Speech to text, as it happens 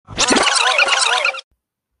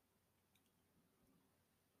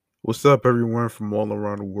What's up, everyone from all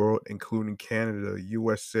around the world, including Canada,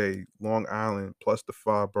 USA, Long Island, plus the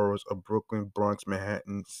five boroughs of Brooklyn, Bronx,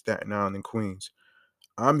 Manhattan, Staten Island, and Queens?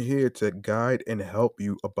 I'm here to guide and help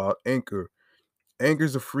you about Anchor. Anchor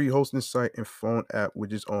is a free hosting site and phone app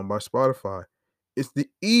which is owned by Spotify. It's the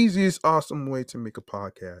easiest, awesome way to make a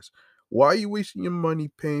podcast. Why are you wasting your money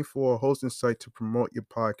paying for a hosting site to promote your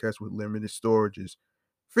podcast with limited storages?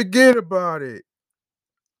 Forget about it.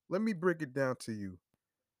 Let me break it down to you.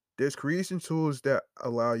 There's creation tools that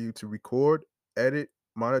allow you to record, edit,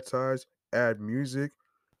 monetize, add music,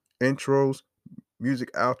 intros,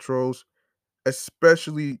 music outros,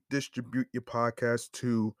 especially distribute your podcast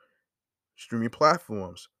to streaming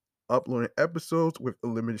platforms. Uploading episodes with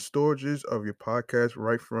unlimited storages of your podcast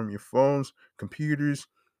right from your phones, computers,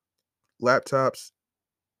 laptops,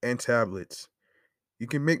 and tablets. You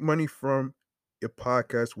can make money from your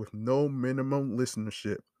podcast with no minimum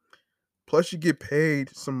listenership. Plus, you get paid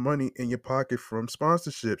some money in your pocket from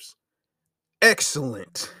sponsorships.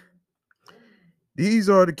 Excellent. These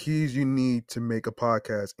are the keys you need to make a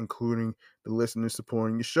podcast, including the listeners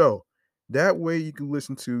supporting your show. That way, you can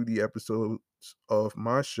listen to the episodes of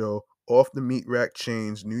my show, Off the Meat Rack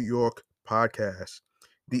Chains New York podcast,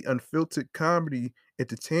 the unfiltered comedy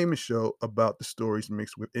entertainment show about the stories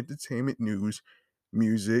mixed with entertainment news,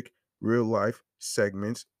 music, real life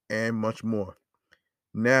segments, and much more.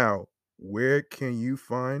 Now, where can you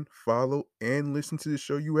find, follow, and listen to the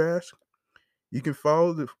show, you ask? You can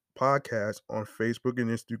follow the podcast on Facebook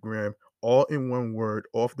and Instagram, all in one word,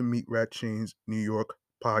 Off the Meat Rat Chains New York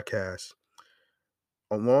podcast.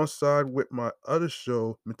 Alongside with my other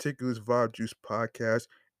show, Meticulous Vibe Juice podcast,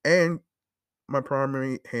 and my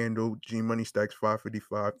primary handle, G Money Stacks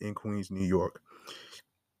 555 in Queens, New York.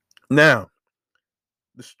 Now,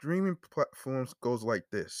 the streaming platforms goes like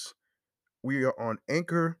this. We are on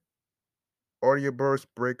Anchor, Audioburst,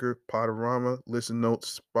 Breaker, Podorama, Listen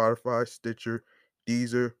Notes, Spotify, Stitcher,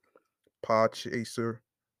 Deezer, Podchaser,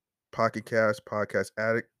 Pocket Cast, Podcast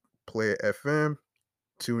Addict, Player FM,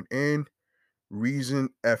 Tune In, Reason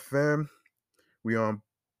FM. We on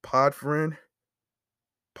Podfriend,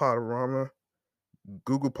 Podorama,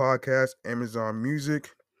 Google Podcasts, Amazon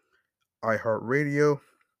Music, iHeartRadio,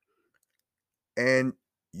 and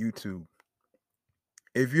YouTube.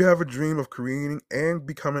 If you have a dream of creating and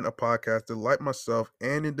becoming a podcaster like myself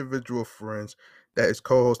and individual friends that is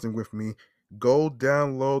co-hosting with me, go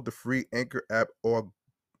download the free Anchor app, or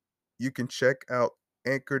you can check out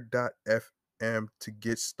anchor.fm to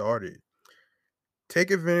get started.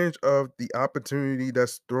 Take advantage of the opportunity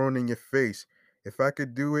that's thrown in your face. If I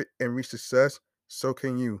could do it and reach success, so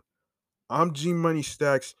can you. I'm G Money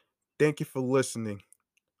Stacks. Thank you for listening.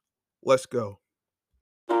 Let's go.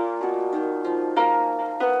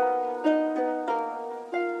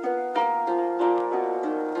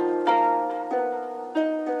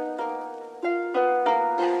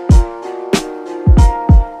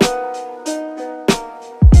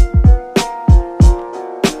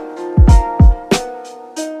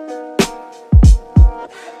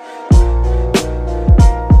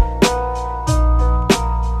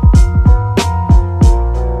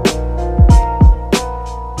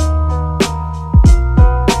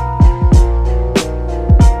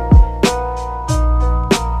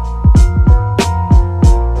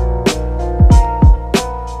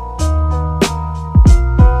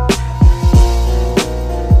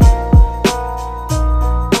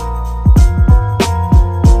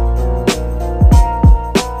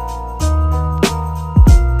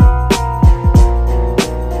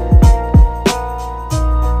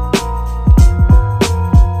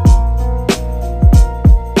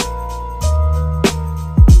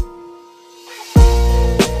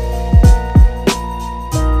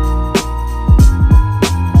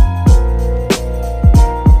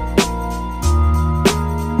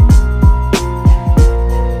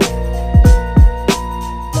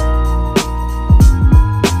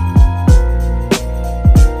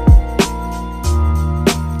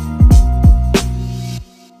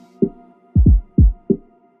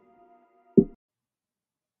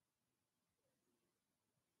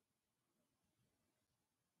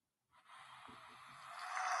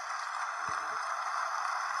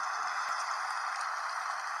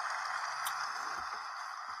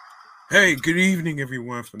 Hey, good evening,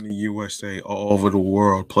 everyone from the USA, all over the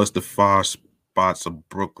world, plus the five spots of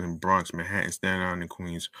Brooklyn, Bronx, Manhattan, Staten Island, and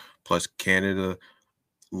Queens, plus Canada,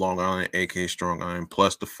 Long Island, aka Strong Island,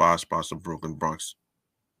 plus the five spots of Brooklyn, Bronx,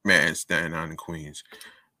 Manhattan, Staten Island, and Queens.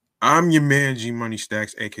 I'm your man, G Money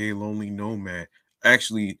Stacks, aka Lonely Nomad.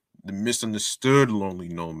 Actually, the misunderstood Lonely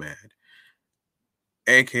Nomad,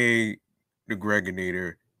 aka the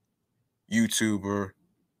Gregonator, YouTuber,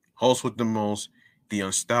 host with the most, the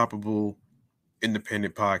unstoppable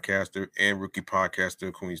independent podcaster and rookie podcaster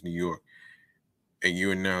of Queens, New York. And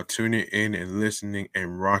you are now tuning in and listening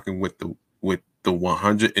and rocking with the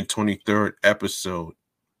 123rd episode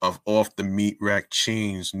of Off the Meat Rack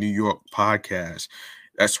Chains New York podcast.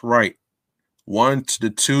 That's right. 1 to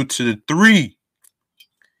the 2 to the 3.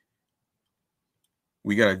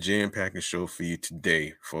 We got a jam-packing show for you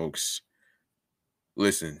today, folks.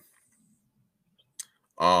 Listen.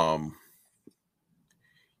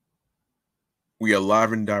 We are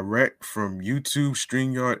live and direct from YouTube,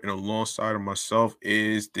 StreamYard, and alongside of myself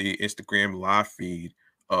is the Instagram live feed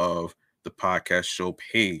of the podcast show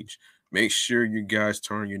page. Make sure you guys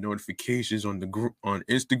turn your notifications on the group on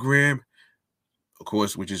Instagram, of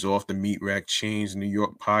course, which is Off the Meat Rack Chains New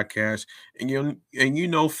York podcast. And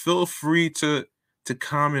feel free to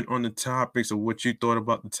comment on the topics of what you thought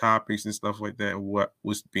about the topics and stuff like that and what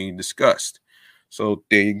was being discussed. So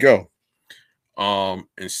there you go. And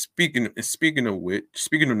speaking of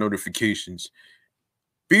notifications,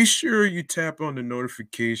 be sure you tap on the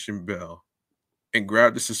notification bell and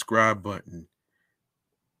grab the subscribe button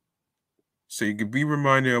so you can be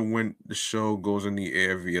reminded of when the show goes on the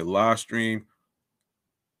air via live stream,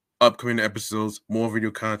 upcoming episodes, more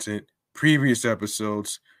video content, previous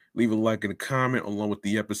episodes. Leave a like and a comment along with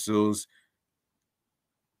the episodes,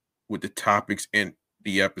 with the topics and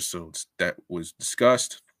the episodes that was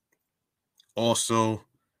discussed. Also,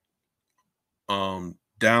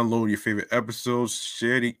 download your favorite episodes,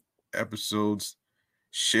 share the episodes,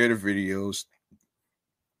 share the videos,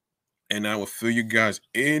 and I will fill you guys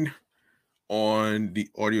in on the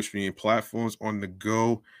audio streaming platforms on the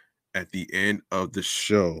go at the end of the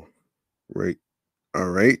show. Right. All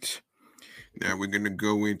right. Now we're gonna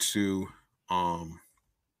go into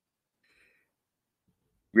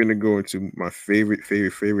my favorite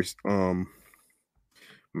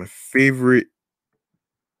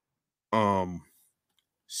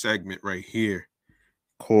segment right here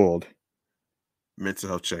called Mental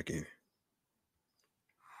Health Check-In.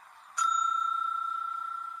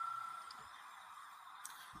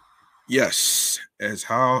 Yes, as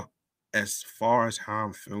far as how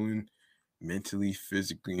I'm feeling mentally,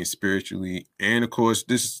 physically, and spiritually. And of course,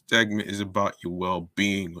 this segment is about your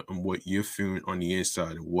well-being and what you're feeling on the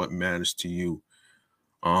inside and what matters to you.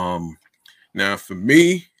 Now for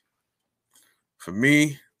me,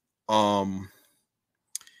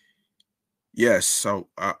 yes, so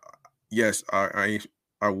I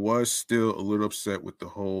was still a little upset with the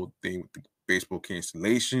whole thing with the baseball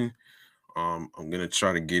cancellation. I'm gonna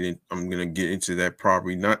get into that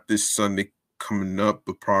probably not this Sunday coming up,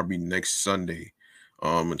 but probably next Sunday.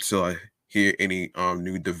 Until I hear any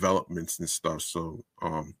new developments and stuff. So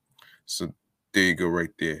so there you go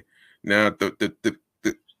right there. Now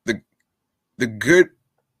the good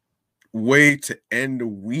way to end the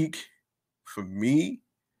week for me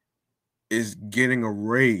is getting a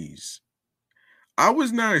raise. I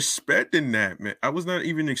was not expecting that, man. I was not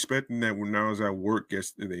even expecting that when I was at work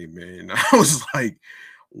yesterday, man. I was like,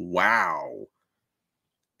 wow.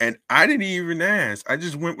 And I didn't even ask. I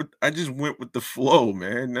just went with the flow,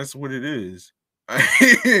 man. That's what it is.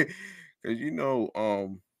 Cause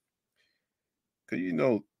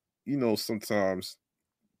sometimes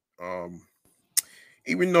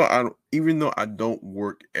even though I don't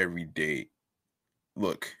work every day,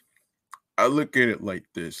 look, I look at it like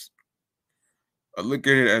this. I look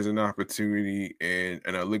at it as an opportunity and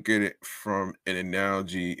I look at it from an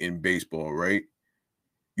analogy in baseball, right?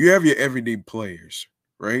 You have your everyday players,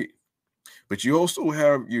 right? But you also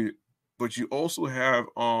have your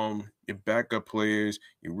backup players,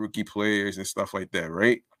 your rookie players and stuff like that,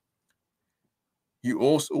 right? You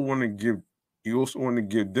also want to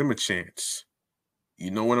give them a chance.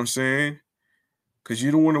 You know what I'm saying? Because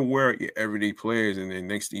you don't want to wear out your everyday players and then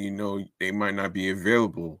next thing you know, they might not be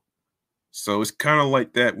available. So it's kind of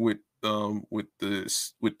like that with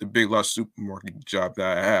the Big Lots supermarket job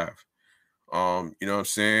that I have. You know what I'm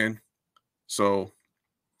saying? So,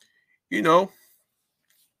 you know,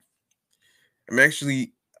 I'm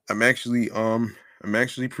actually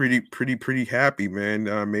pretty happy, man.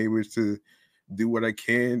 I'm able to do what I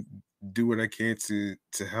can, to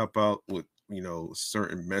help out with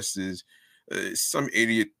certain messes. Some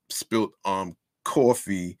idiot spilled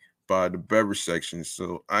coffee by the beverage section,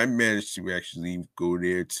 so I managed to actually go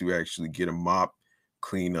there to actually get a mop,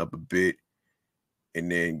 clean up a bit, and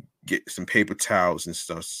then get some paper towels and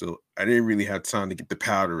stuff. So I didn't really have time to get the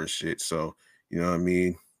powder and shit. So you know what I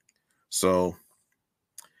mean. So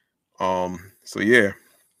so yeah,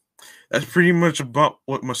 that's pretty much about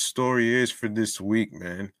what my story is for this week,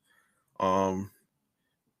 man. Um,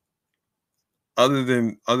 other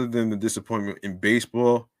than the disappointment in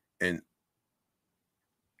baseball and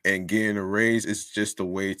getting a raise, it's just a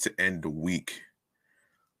way to end the week.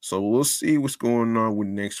 So we'll see what's going on with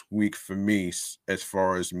next week for me as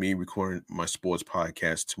far as me recording my sports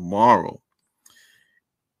podcast tomorrow.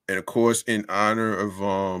 And of course, in honor of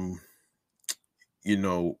you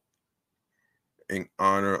know,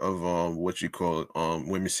 what you call it,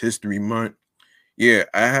 Women's History Month. Yeah,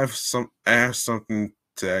 I have something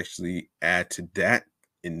to actually add to that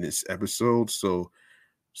in this episode. So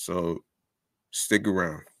stick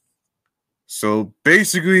around. So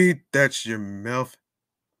basically, that's your mouth.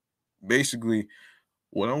 Basically,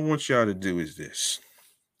 what I want y'all to do is this: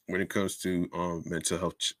 when it comes to mental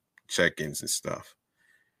health check-ins and stuff,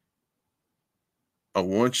 I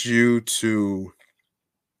want you to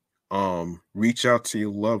reach out to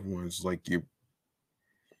your loved ones, like your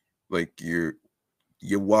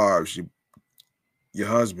wives, your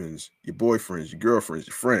husbands, your boyfriends, your girlfriends,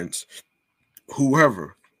 your friends,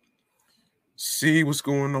 whoever. See what's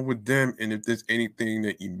going on with them, and if there's anything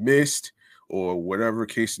that you missed or whatever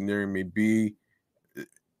case scenario may be,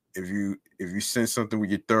 if you sense something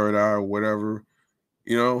with your third eye or whatever,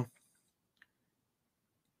 you know,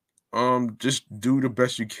 just do the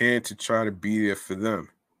best you can to try to be there for them.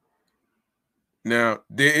 Now,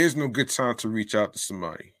 there is no good time to reach out to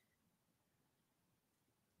somebody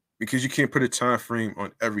because you can't put a time frame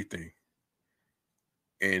on everything.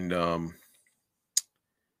 And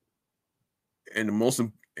and the most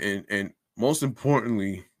and most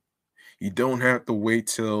importantly, you don't have to wait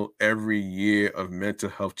till every year of mental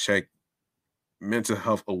health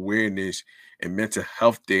awareness and mental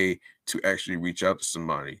health day to actually reach out to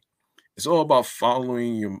somebody. It's all about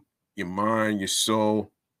following your mind, your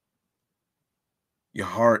soul, your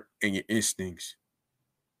heart, and your instincts.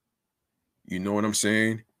 You know what I'm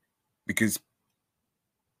saying? Because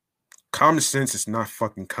common sense is not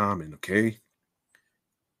fucking common, okay?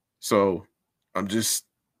 So I'm just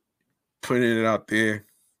putting it out there.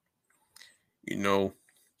 You know,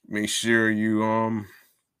 make sure you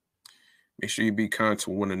make sure you be kind to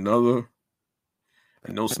one another.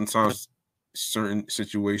 I know sometimes certain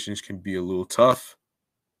situations can be a little tough,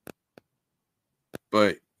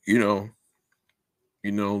 but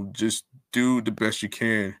just do the best you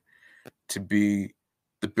can to be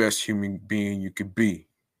the best human being you could be.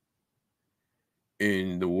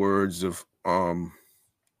 In the words of a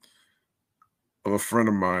friend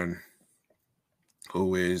of mine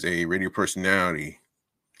who is a radio personality,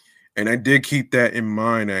 and I did keep that in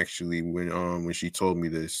mind actually when she told me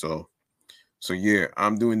this. So yeah,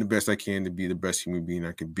 I'm doing the best I can to be the best human being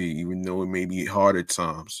I could be, even though it may be hard at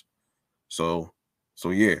times. So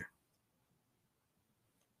yeah,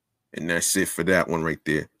 and that's it for that one right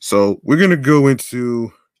there. So we're gonna go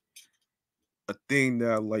into a thing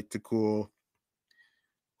that I like to call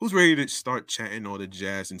 "Who's ready to start chatting all the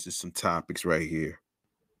jazz into some topics right here?"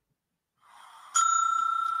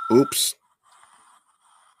 Oops.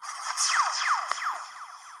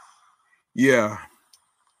 Yeah.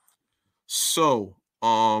 So,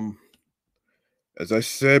 as I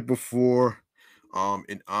said before,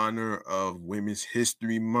 in honor of Women's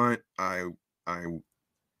History Month, I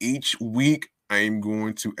each week I am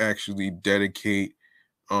going to actually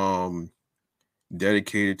um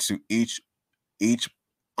dedicated to each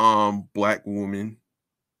black woman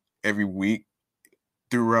every week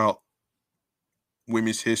throughout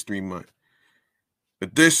Women's History Month.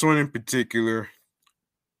 But this one in particular,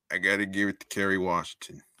 I gotta give it to Kerry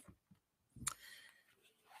Washington.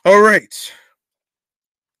 All right.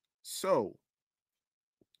 So,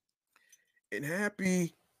 in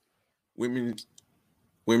happy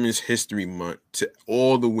Women's History Month to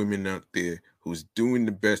all the women out there who's doing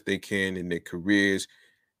the best they can in their careers,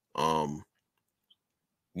 um,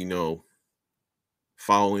 you know,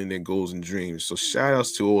 following their goals and dreams. So shout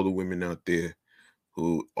outs to all the women out there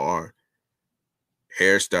who are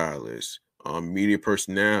hairstylists, media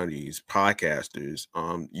personalities, podcasters,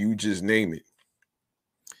 you just name it.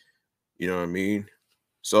 You know what I mean?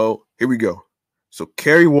 So here we go. So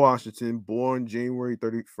Kerry Washington, born January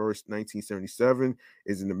 31st, 1977,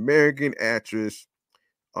 is an American actress,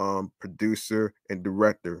 producer, and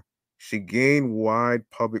director. She gained wide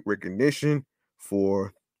public recognition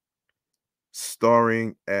for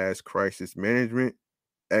starring as crisis management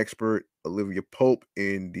expert Olivia Pope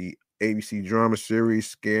in the ABC drama series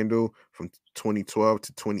Scandal from 2012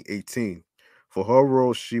 to 2018. For her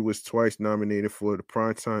role, she was twice nominated for the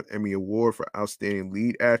Primetime Emmy Award for Outstanding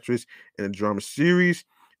Lead Actress in a Drama Series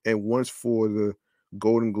and once for the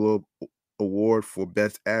Golden Globe Award for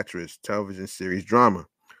Best Actress Television Series Drama.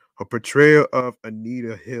 Her portrayal of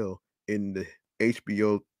Anita Hill in the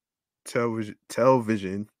HBO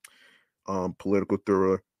television political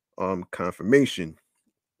thriller Confirmation,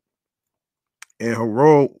 and her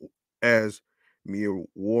role as Mia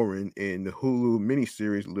Warren in the Hulu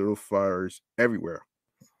miniseries Little Fires Everywhere.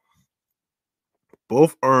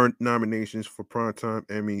 Both earned nominations for Primetime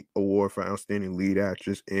Emmy Award for Outstanding Lead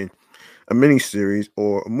Actress in a miniseries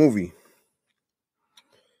or a movie.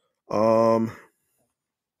 Um,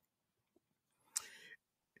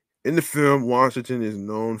 in the film, Washington is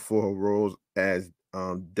known for her roles as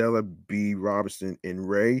Della B. Robertson in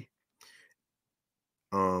Ray,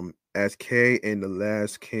 as Kay in The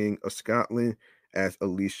Last King of Scotland, as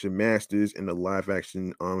Alicia Masters in the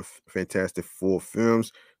live-action Fantastic Four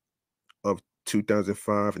films of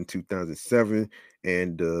 2005 and 2007,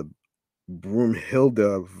 and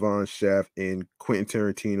Broomhilda von Schaff in Quentin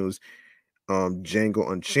Tarantino's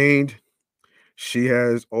Django Unchained. She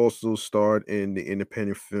has also starred in the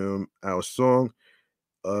independent film Our Song,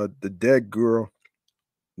 The Dead Girl,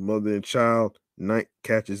 Mother and Child, Night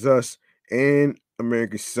Catches Us, and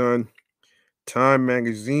American Son. Time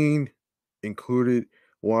magazine included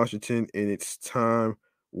Washington in its Time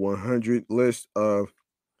 100 list of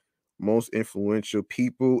most influential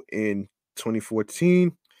people in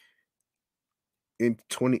 2014. In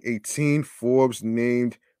 2018, Forbes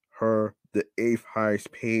named her the eighth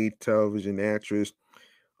highest paid television actress.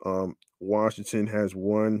 Washington has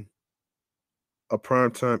won a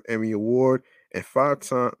Primetime Emmy Award and five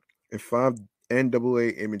NAA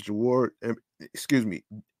Image Award, excuse me,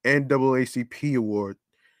 NAACP Award,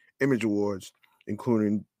 Image Awards,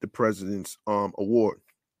 including the President's Award.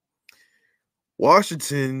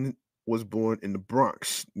 Washington was born in the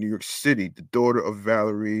Bronx, New York City, the daughter of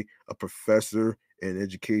Valerie, a professor and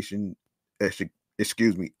educational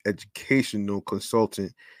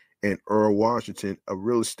consultant, and Earl Washington, a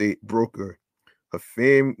real estate broker.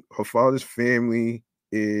 Her father's family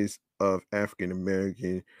is of African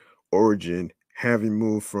American origin, having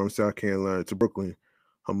moved from South Carolina to Brooklyn.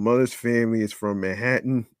 Her mother's family is from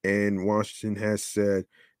Manhattan, and Washington has said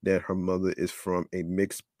that her mother is from a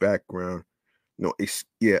mixed background. No,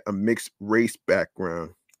 a mixed race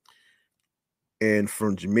background, and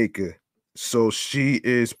from Jamaica. So she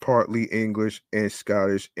is partly English and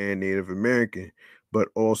Scottish and Native American, but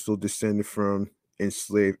also descended from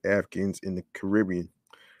enslaved Africans in the Caribbean.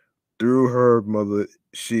 Through her mother,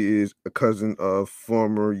 she is a cousin of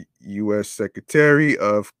former U.S. Secretary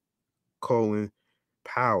of Colin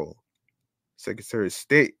Powell, Secretary of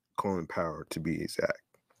State Colin Powell, to be exact.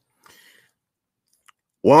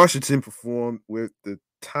 Washington performed with the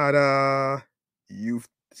Tada Youth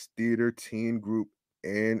Theater Teen Group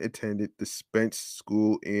and attended the Spence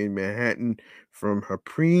School in Manhattan from her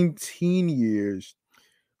preteen years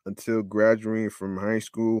until graduating from high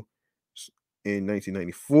school in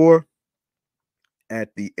 1994.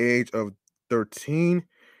 At the age of 13,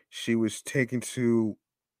 she was taken to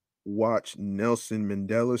watch Nelson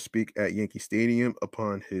Mandela speak at Yankee Stadium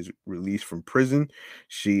upon his release from prison.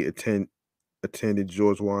 She attended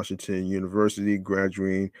George Washington University,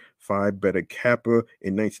 graduating Phi Beta Kappa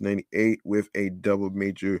in 1998 with a double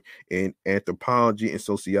major in anthropology and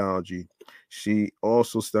sociology. She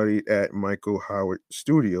also studied at Michael Howard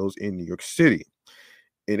Studios in New York City.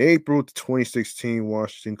 In April 2016,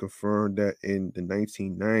 Washington confirmed that in the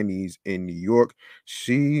 1990s in New York,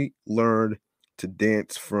 she learned to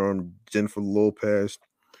dance from Jennifer Lopez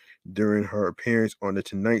during her appearance on The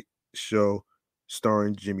Tonight Show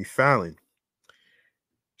starring Jimmy Fallon.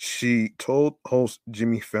 She told host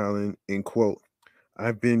Jimmy Fallon, in quote,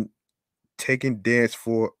 "I've been taking dance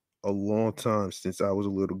for a long time since I was a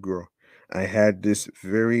little girl. I had this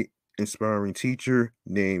very inspiring teacher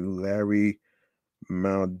named Larry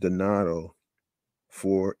Maldonado.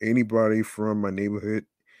 For anybody from my neighborhood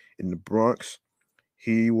in the Bronx,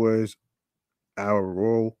 he was our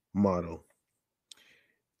role model.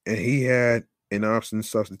 And he had an obstinate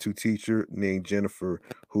substitute teacher named Jennifer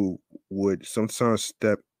who would sometimes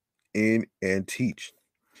step in and teach.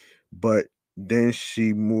 But then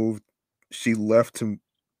she left to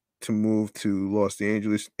move to Los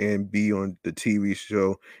Angeles and be on the TV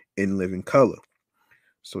show In Living Color.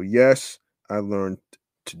 So yes, I learned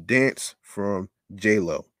to dance from J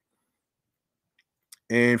Lo.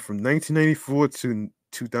 And from 1994 to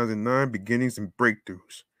 2009, beginnings and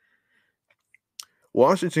breakthroughs.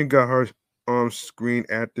 Washington got her Screen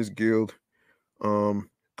Actors Guild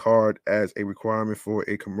card as a requirement for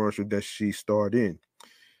a commercial that she starred in.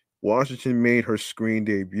 Washington made her screen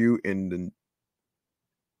debut in the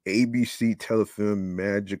ABC telefilm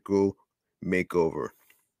Magical Makeover.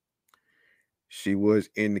 She was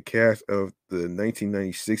in the cast of the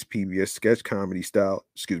 1996 PBS sketch comedy style,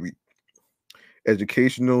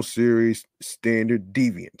 educational series Standard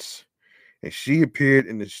Deviants, and she appeared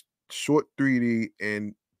in the short 3D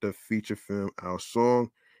and the feature film Our Song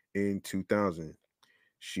in 2000.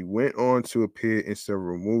 She went on to appear in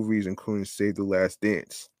several movies, including Save the Last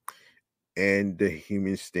Dance and The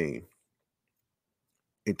Human Stain.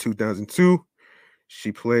 In 2002,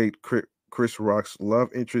 she played Chris Rock's love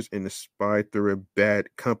interest in the spy thriller Bad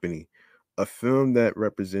Company, a film that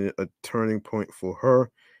represented a turning point for her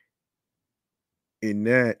in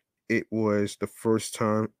that it was the first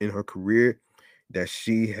time in her career that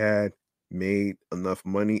she had made enough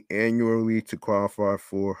money annually to qualify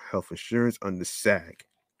for health insurance under SAG.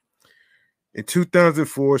 In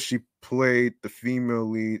 2004, she played the female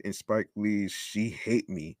lead in Spike Lee's She Hate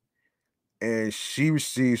Me, and she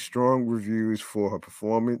received strong reviews for her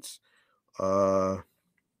performance. Uh,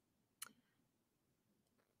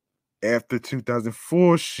 After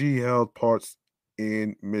 2004, she held parts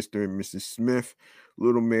in Mr. and Mrs. Smith,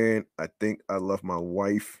 Little Man, I Think I Love My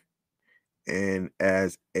Wife, and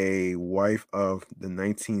as a wife of the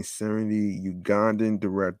 1970 Ugandan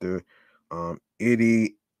director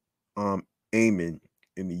Idi Amin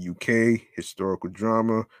in the UK historical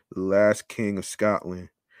drama The Last King of Scotland.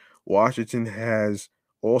 Washington has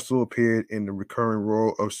also appeared in the recurring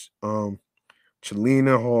role of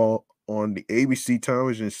Chelina Hall on the ABC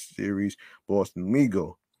television series Boston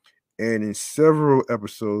Legal, and in several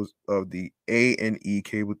episodes of the A&E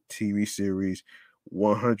cable TV series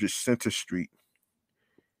 100 Center Street.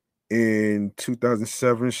 In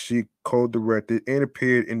 2007, she co-directed and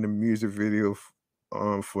appeared in the music video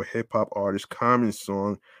for hip-hop artist Common's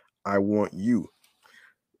song "I Want You,"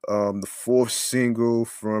 the fourth single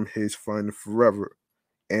from his Finding Forever,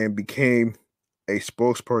 and became a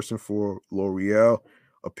spokesperson for L'Oreal,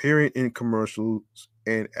 appearing in commercials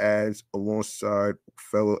and ads alongside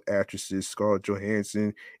fellow actresses Scarlett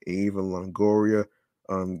Johansson, Eva Longoria,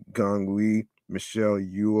 Gong Li, Michelle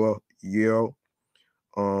Yeoh,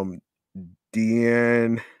 um,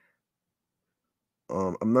 Deanne.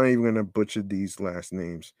 I'm not even gonna butcher these last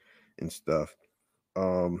names and stuff.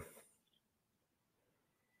 Um,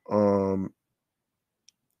 um,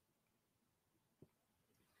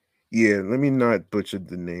 yeah, let me not butcher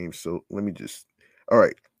the names. So let me just. All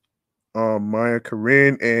right. Maya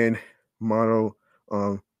Karin and Mono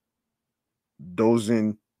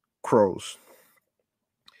Dozen Crows.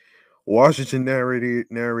 Washington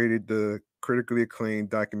narrated the critically acclaimed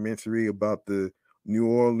documentary about the New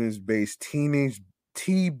Orleans-based teenage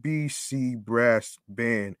TBC brass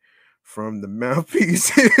band from the mouthpiece,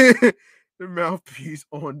 the mouthpiece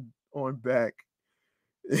on back.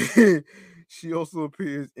 She also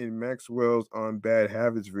appears in Maxwell's on Bad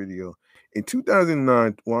Habits video. In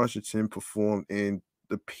 2009, Washington performed in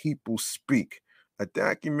The People Speak, a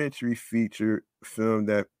documentary feature film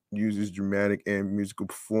that uses dramatic and musical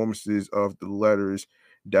performances of the letters,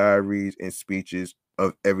 diaries, and speeches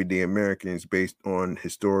of everyday Americans based on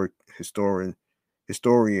historian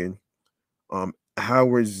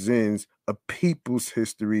Howard Zinn's A People's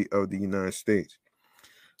History of the United States.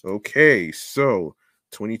 Okay, so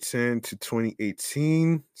 2010 to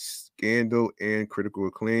 2018, scandal and critical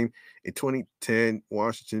acclaim. In 2010,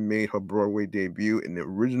 Washington made her Broadway debut in the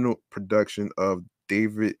original production of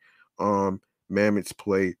David Mamet's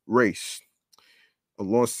play Race,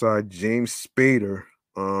 alongside James Spader,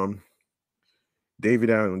 David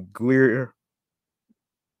Allen Greer,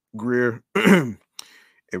 and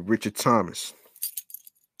Richard Thomas.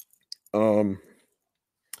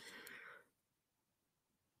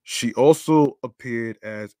 She also appeared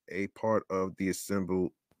as a part of the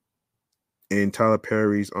ensemble in Tyler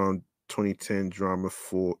Perry's 2010 drama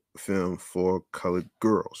film for Colored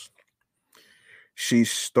Girls. She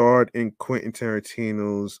starred in Quentin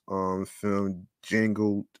Tarantino's film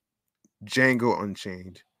Django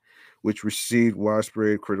Unchained, which received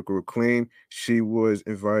widespread critical acclaim. She was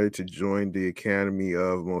invited to join the Academy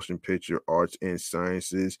of Motion Picture Arts and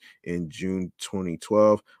Sciences in June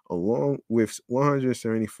 2012, along with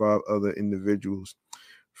 175 other individuals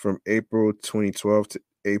from April 2012 to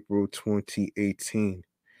April 2018.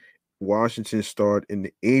 Washington starred in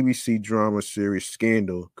the ABC drama series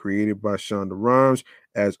Scandal, created by Shonda Rhimes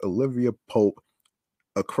as Olivia Pope,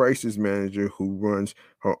 a crisis manager who runs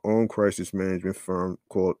her own crisis management firm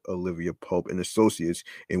called Olivia Pope and Associates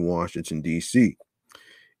in Washington, D.C.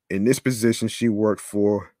 In this position, she worked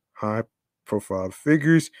for high-profile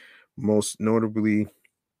figures, most notably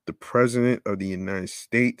the President of the United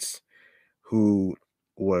States, who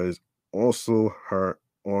was also her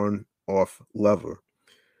on-off lover.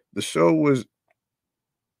 The show was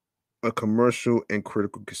a commercial and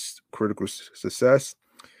critical success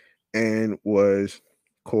and was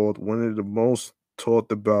called one of the most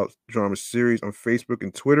talked about drama series on Facebook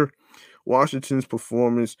and Twitter. Washington's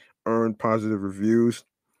performance earned positive reviews,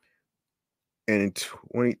 and in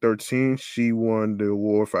 2013, she won the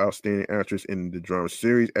award for Outstanding Actress in the Drama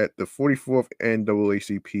Series at the 44th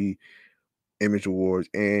NAACP Image Awards,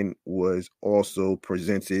 and was also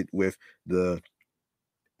presented with the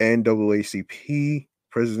NAACP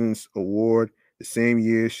President's Award. The same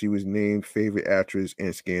year, she was named Favorite Actress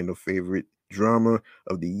and Scandal Favorite Drama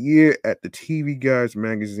of the Year at the TV Guides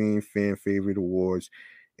Magazine Fan Favorite Awards,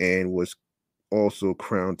 and was also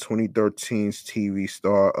crowned 2013's TV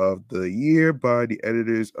Star of the Year by the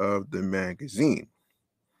editors of the magazine.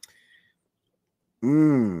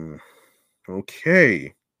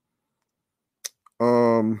 Okay.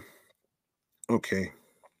 Um, okay.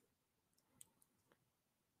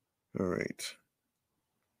 All right.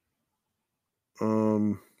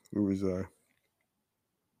 Where was I?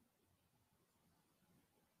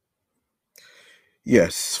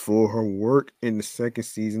 Yes, for her work in the second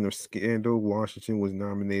season of Scandal, Washington was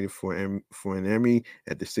nominated for an Emmy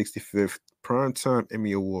at the 65th Primetime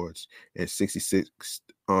Emmy Awards and 66th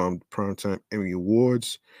Primetime Emmy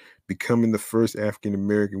Awards, becoming the first African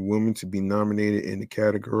American woman to be nominated in the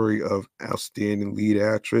category of Outstanding Lead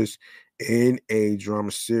Actress in a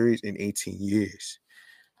Drama Series in 18 years.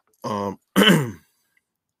 Hang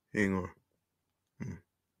on.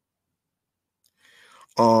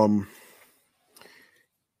 Um,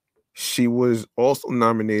 She was also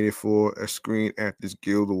nominated for a Screen Actors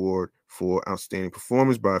Guild Award for Outstanding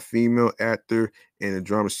Performance by a Female Actor in a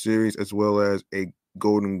Drama Series, as well as a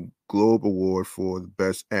Golden Globe Award for the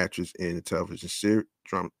Best Actress in a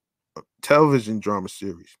television drama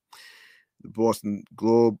series. The Boston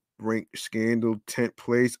Globe ranked Scandal 10th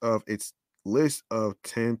place of its list of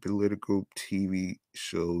 10 political TV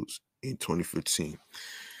shows in 2015.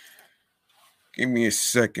 Give me a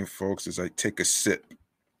second, folks, as I take a sip.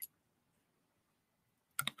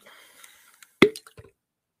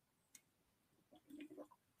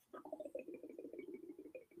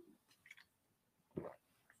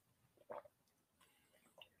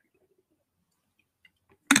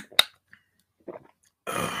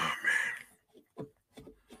 Oh, man.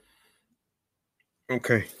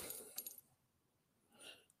 Okay.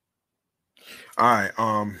 All right.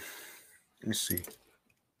 Let me see.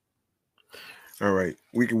 All right,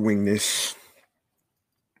 we can wing this.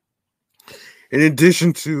 In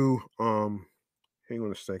addition to hang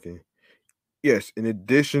on a second. Yes, in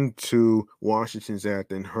addition to Washington's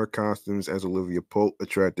acting, her costumes as Olivia Pope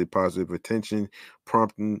attracted positive attention,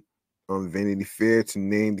 prompting Vanity Fair to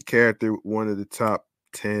name the character one of the top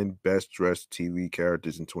 10 best dressed TV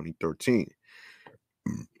characters in 2013.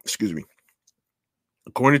 Excuse me.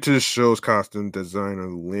 According to the show's costume designer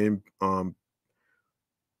Lynn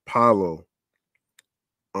Paulo,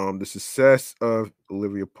 the success of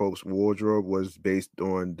Olivia Pope's wardrobe was based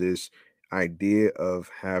on this idea of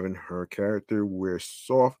having her character wear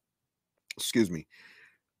such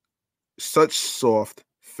soft,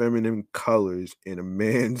 feminine colors in a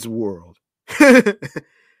man's world.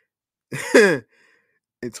 In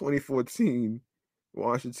 2014,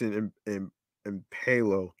 Washington and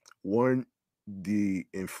Palo won the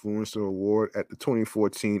Influencer Award at the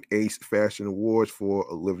 2014 Ace Fashion Awards for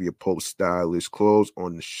Olivia Pope's stylish clothes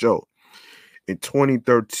on the show. In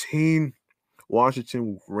 2013,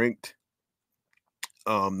 Washington ranked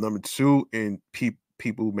number 2 in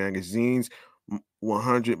People magazine's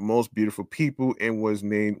 100 Most Beautiful People and was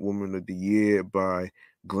named Woman of the Year by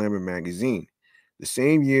Glamour magazine. The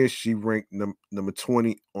same year, she ranked number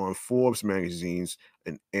 20 on Forbes magazine's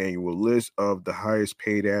an annual list of the highest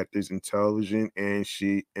paid actors in television,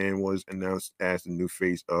 and was announced as the new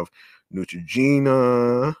face of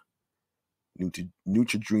Neutrogena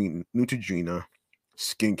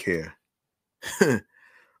skincare.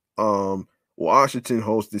 Washington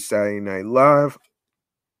hosted Saturday Night Live.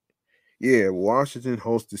 Yeah, Washington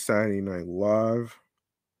hosted Saturday Night Live.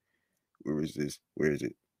 Where is this? Where is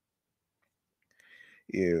it?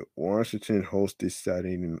 Yeah, Washington hosted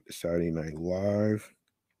Saturday Night Live.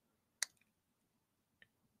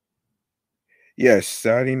 Yes,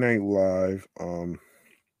 Saturday Night Live.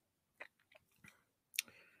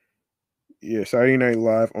 Saturday Night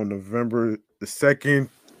Live on November the 2nd,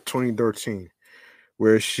 2013,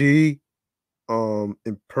 where she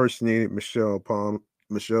impersonated Michelle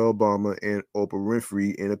Obama and Oprah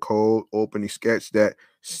Winfrey in a cold opening sketch that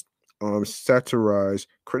satirized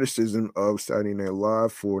criticism of Saturday Night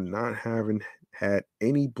Live for not having had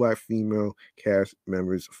any black female cast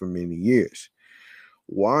members for many years.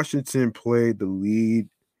 Washington played the lead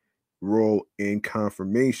role in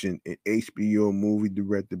Confirmation, an HBO movie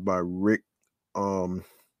directed by Rick um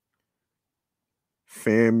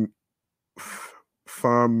Fam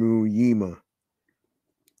Famuyima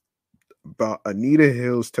about Anita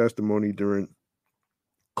Hill's testimony during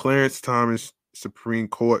Clarence Thomas Supreme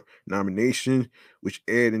Court nomination, which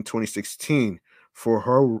aired in 2016. For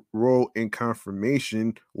her role in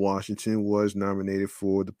Confirmation, Washington was nominated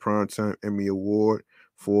for the Primetime Emmy Award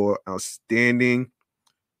for Outstanding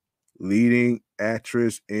Leading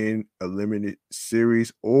Actress in a Limited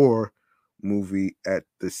Series or Movie at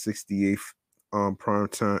the 68th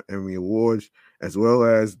Primetime Emmy Awards, as well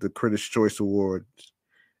as the Critics' Choice Awards.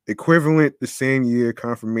 Equivalent the same year,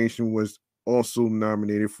 Confirmation was also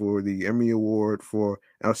nominated for the Emmy Award for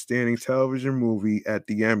Outstanding Television Movie at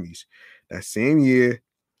the Emmys. That same year,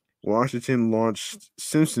 Washington launched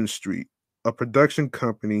Simpson Street, a production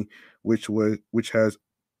company which has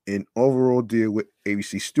an overall deal with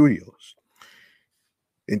ABC Studios.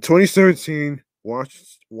 In 2017,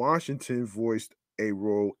 Washington voiced a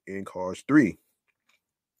role in Cars 3.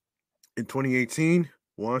 In 2018,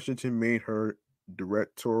 Washington made her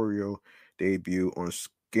directorial debut on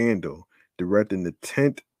Scandal, directing the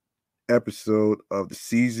 10th episode of the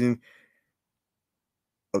seventh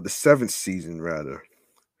season, rather.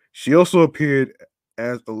 She also appeared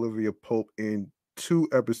as Olivia Pope in 2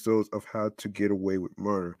 episodes of How to Get Away with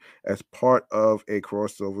Murder as part of a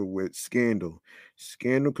crossover with Scandal.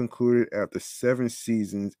 Scandal concluded after 7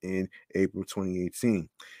 seasons in April 2018.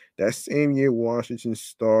 That same year, Washington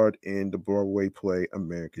starred in the Broadway play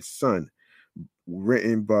American Son,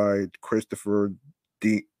 written by Christopher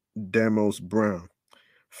Demos Brown.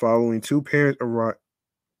 Following two parents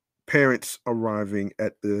arriving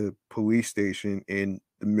at the police station in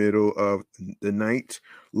the middle of the night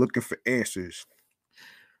looking for answers.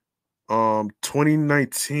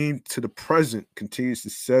 2019 to the present continued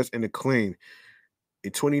success and acclaim.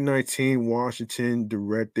 In 2019, Washington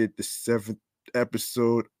directed the 7th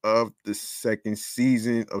episode of the 2nd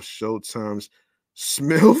season of Showtime's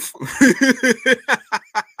Smilf.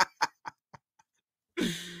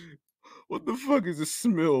 What the fuck is a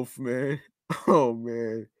Smilf, man? Oh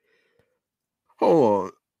man. Hold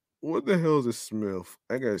on. What the hell is a Smilf?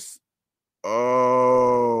 I guess.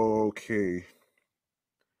 Oh, okay.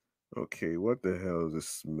 Okay, what the hell is a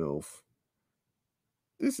Smilf?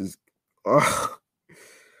 This is. Uh,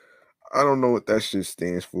 I don't know what that shit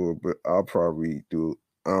stands for, but I'll probably do.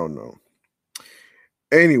 I don't know.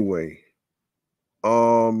 Anyway.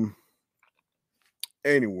 Um.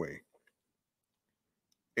 Anyway.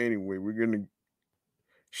 We're gonna.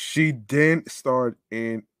 She then starred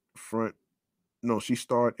in front. No, she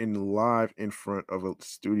starred in live in front of a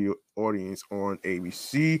studio audience on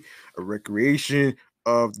ABC, a recreation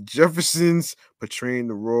of the Jeffersons, portraying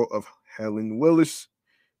the role of Helen Willis.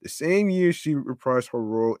 The same year, she reprised her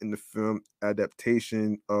role in the film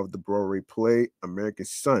adaptation of the Broadway play American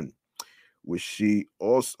Son, which she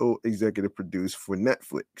also executive produced for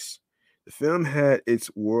Netflix. The film had its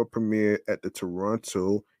world premiere at the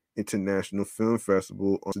Toronto International Film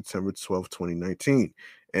Festival on September 12, 2019,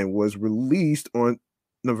 and was released on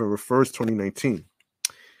November 1st, 2019.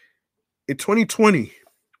 In 2020,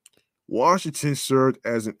 Washington served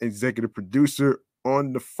as an executive producer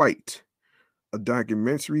on The Fight, a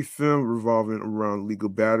documentary film revolving around legal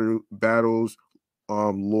battles,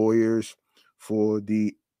 lawyers for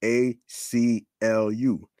the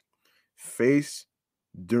ACLU faced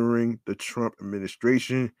during the Trump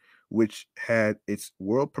administration, which had its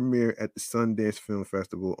world premiere at the Sundance Film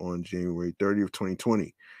Festival on January 30th,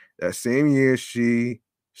 2020. That same year, she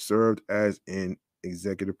served as an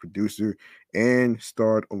executive producer and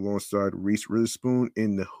starred alongside Reese Witherspoon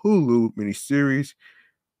in the Hulu miniseries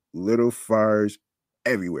Little Fires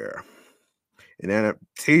Everywhere, an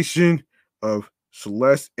adaptation of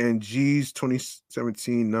Celeste and G's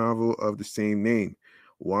 2017 novel of the same name.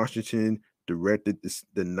 Washington directed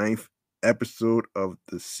the 9th episode of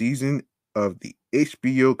the season of the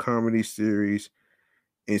HBO comedy series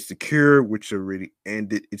Insecure, which already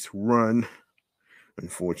ended its run,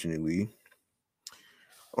 unfortunately.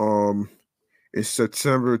 Um, in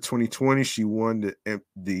September 2020, she won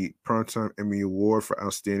the Primetime Emmy Award for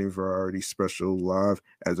Outstanding Variety Special Live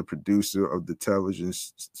as a producer of the television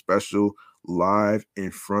special Live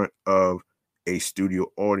in front of a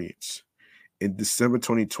studio audience. In December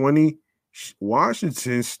 2020,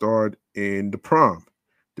 Washington starred in The Prom,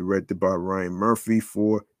 directed by Ryan Murphy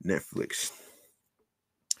for Netflix.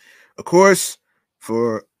 Of course,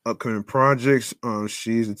 for upcoming projects,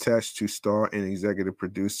 she's attached to star and executive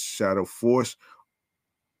produce Shadow Force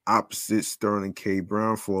opposite Sterling K.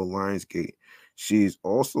 Brown for Lionsgate. She is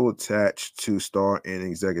also attached to star and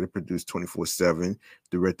executive produce 24/7,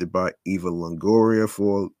 directed by Eva Longoria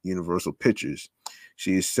for Universal Pictures.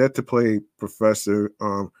 She is set to play Professor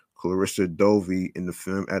Clarissa Dovey in the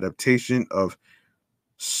film adaptation of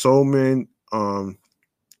Solomon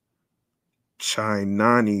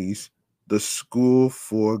Chinani's The School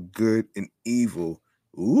for Good and Evil.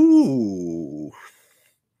 Ooh,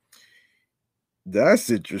 that's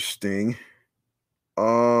interesting.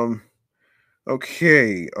 Um,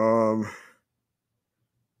 okay,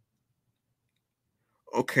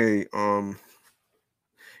 okay,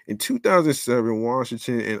 in 2007,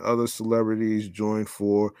 Washington and other celebrities joined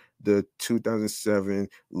for the 2007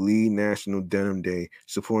 Lee National Denim Day,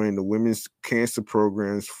 supporting the women's cancer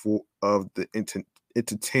programs of the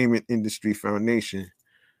Entertainment Industry Foundation.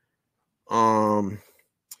 Um,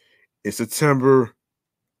 in September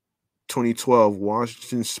 2012,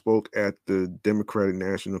 Washington spoke at the Democratic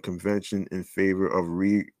National Convention in favor of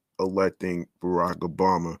re-electing Barack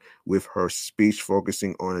Obama, with her speech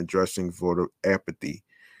focusing on addressing voter apathy.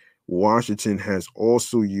 Washington has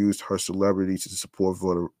also used her celebrity to support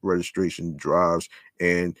voter registration drives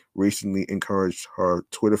and recently encouraged her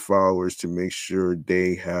Twitter followers to make sure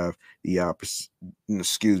they have the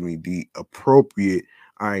appropriate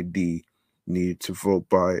ID needed to vote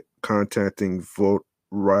by contacting Vote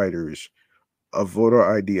Riders, a voter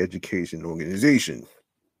ID education organization.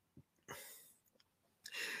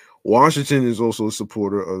 Washington is also a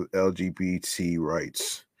supporter of LGBT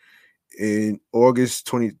rights. In August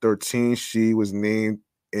 2013, she was named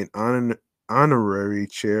an honorary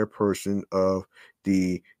chairperson of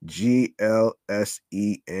the GLSEN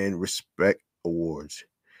Respect Awards,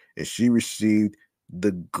 and she received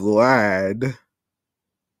the GLAD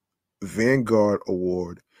Vanguard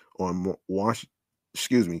Award on March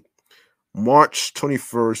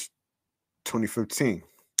 21st, 2015.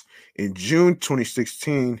 In June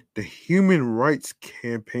 2016, the Human Rights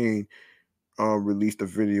Campaign released a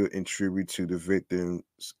video in tribute to the victims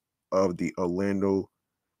of the Orlando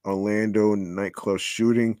nightclub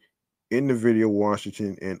shooting. In the video,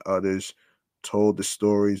 Washington and others told the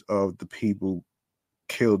stories of the people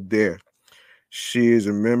killed there. She is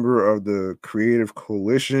a member of the Creative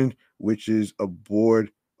Coalition, which is a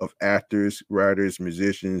board of actors, writers,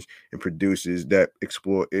 musicians, and producers that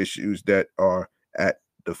explore issues that are at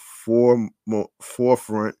the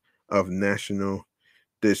forefront of national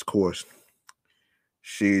discourse.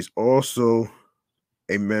 She's also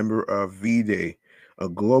a member of V Day, a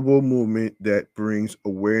global movement that brings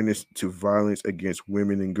awareness to violence against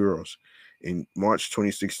women and girls. In March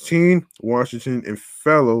 2016, Washington and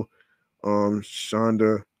fellow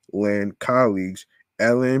Shonda Land colleagues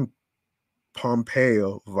Ellen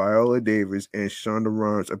Pompeo, Viola Davis, and Shonda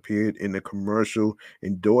Rhimes appeared in a commercial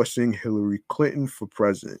endorsing Hillary Clinton for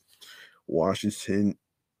president. Washington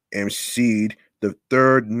emceed the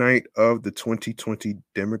third night of the 2020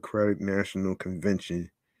 Democratic National Convention.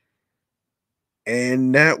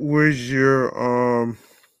 And that was your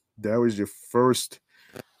first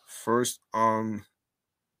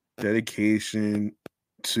dedication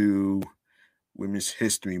to Women's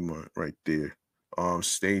History Month right there.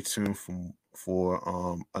 Stay tuned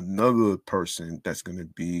for another person that's gonna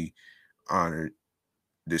be honored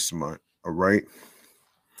this month. All right.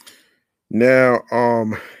 Now,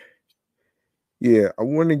 yeah, I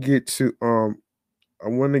want to get to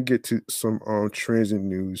some transit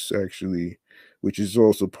news actually, which is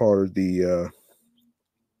also part of the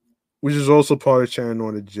which is also part of Channel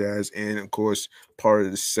on the Jazz, and of course part of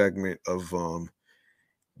the segment of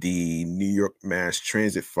the New York Mass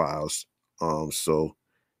Transit Files. So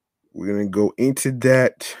we're gonna go into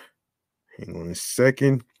that. Hang on a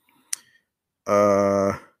second.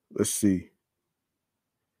 Uh, let's see.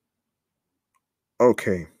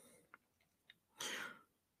 Okay,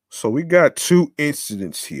 so we got two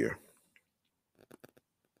incidents here.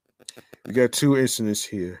 We got two incidents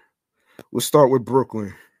here. We'll start with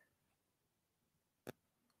Brooklyn.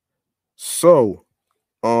 So,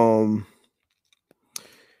 um,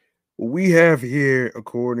 we have here,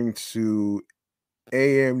 according to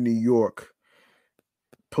AM New York,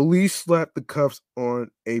 police slapped the cuffs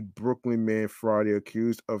on a Brooklyn man Friday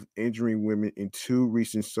accused of injuring women in two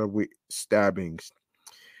recent subway stabbings.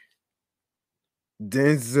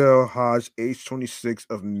 Denzel Hodge, age 26,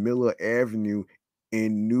 of Miller Avenue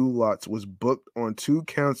in New Lots, was booked on two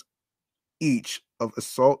counts each of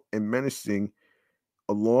assault and menacing,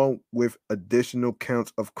 along with additional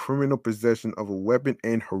counts of criminal possession of a weapon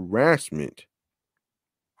and harassment.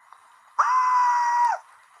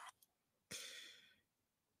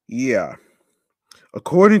 Yeah.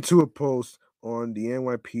 According to a post on the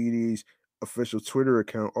NYPD's official Twitter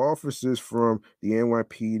account, officers from the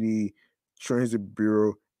NYPD Transit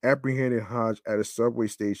Bureau apprehended Hodge at a subway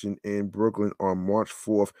station in Brooklyn on March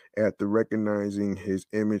 4th after recognizing his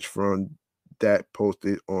image from that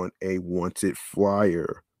posted on a wanted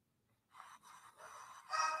flyer.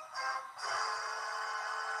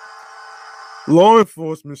 Law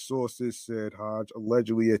enforcement sources said Hodge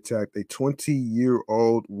allegedly attacked a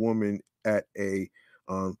 20-year-old woman at a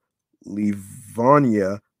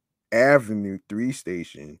Livonia Avenue 3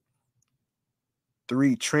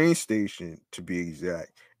 train station to be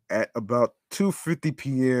exact, at about 2:50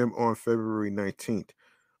 p.m. on February 19th.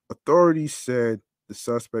 Authorities said the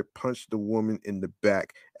suspect punched the woman in the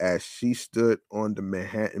back as she stood on the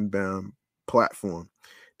Manhattan-bound platform.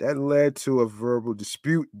 That led to a verbal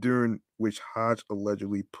dispute during which Hodge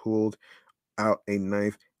allegedly pulled out a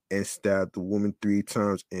knife and stabbed the woman 3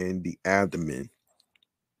 times in the abdomen.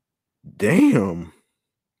 Damn.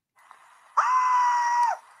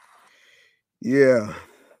 Yeah.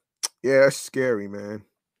 Yeah, that's scary, man.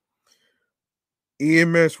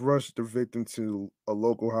 EMS rushed the victim to a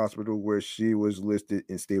local hospital where she was listed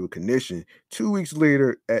in stable condition. 2 weeks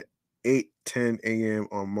later, at 8:10 a.m.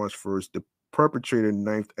 on March 1st, the perpetrator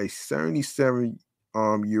knifed a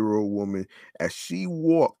 77-year-old woman as she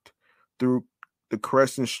walked through the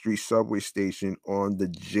Crescent Street subway station on the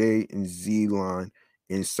J and Z line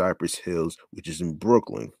in Cypress Hills, which is in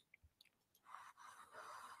Brooklyn.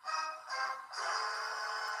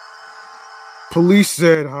 Police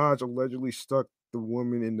said Hodge allegedly struck the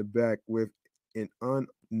woman in the back with an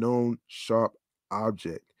unknown sharp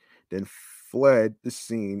object, then fled the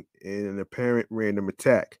scene in an apparent random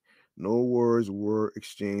attack. No words were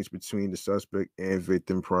exchanged between the suspect and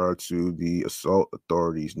victim prior to the assault,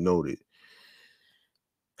 authorities noted.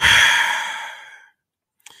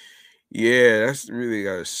 Yeah, that's really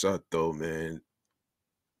gotta suck though, man.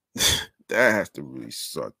 That has to really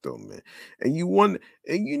suck though, man. And you wonder,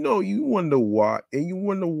 and you wonder why, and you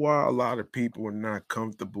wonder why a lot of people are not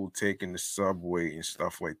comfortable taking the subway and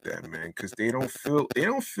stuff like that, man, because they don't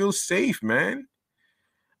feel safe, man.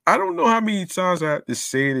 I don't know how many times I have to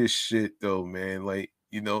say this shit though, man. Like,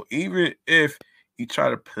 even if you try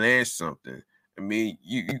to plan something, I mean,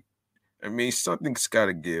 I mean, something's got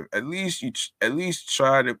to give. At least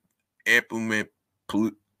try to implement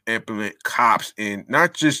pol- implement cops in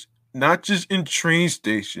not just in train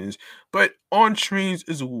stations, but on trains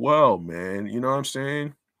as well, man. You know what I'm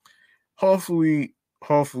saying? Hopefully,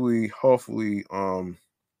 hopefully,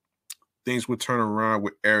 things will turn around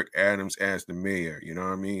with Eric Adams as the mayor. You know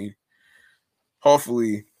what I mean?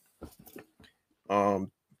 Hopefully,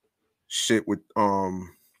 um, shit would turn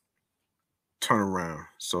around.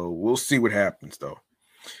 So we'll see what happens though.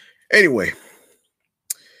 Anyway,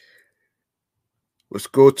 let's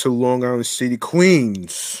go to Long Island City,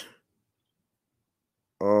 Queens.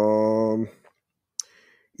 Um,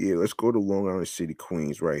 yeah, let's go to Long Island City,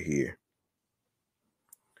 Queens, right here.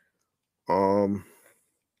 Um,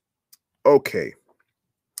 okay.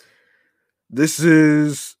 This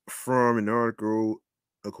is from an article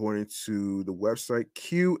according to the website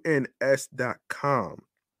qns.com.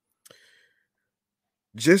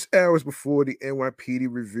 Just hours before the NYPD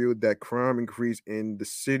revealed that crime increased in the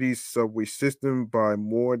city's subway system by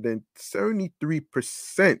more than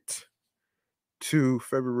 73% to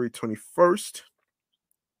February 21st.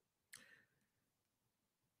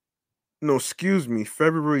 No, excuse me,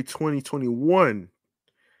 February 2021,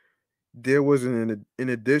 there was an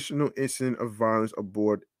additional incident of violence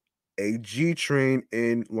aboard a G train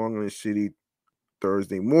in Long Island City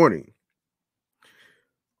Thursday morning.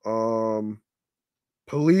 Um,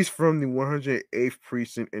 Police from the 108th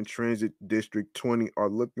Precinct and Transit District 20 are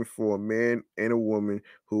looking for a man and a woman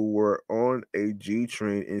who were on a G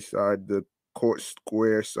train inside the Court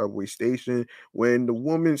Square subway station when the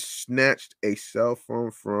woman snatched a cell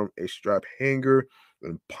phone from a strap hanger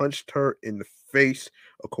and punched her in the face,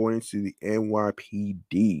 according to the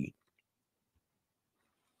NYPD.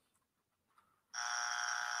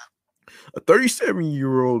 A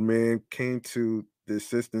 37-year-old man came to the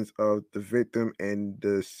assistance of the victim, and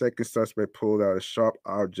the second suspect pulled out a sharp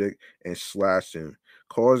object and slashed him,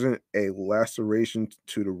 causing a laceration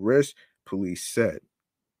to the wrist, police said.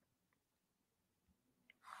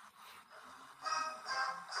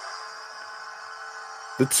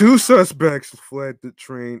 The two suspects fled the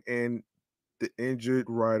train, and the injured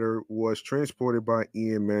rider was transported by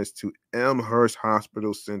EMS to Elmhurst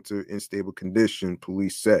Hospital Center in stable condition,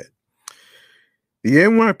 police said. The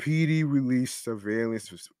NYPD released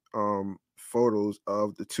surveillance photos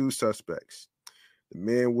of the two suspects. The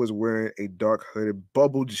man was wearing a dark hooded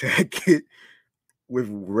bubble jacket with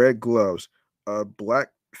red gloves, a black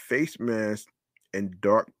face mask, and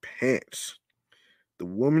dark pants. The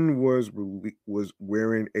woman was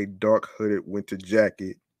wearing a dark hooded winter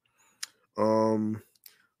jacket. Um,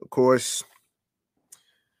 of course,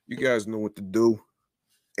 you guys know what to do.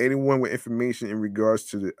 Anyone with information in regards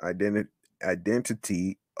to the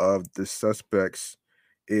identity of the suspects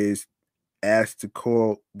is asked to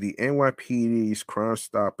call the NYPD's Crime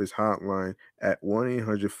Stoppers hotline at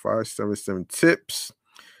 1-800-577-TIPS,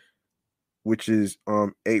 which is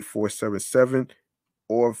 8477,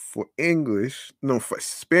 or for English, no, for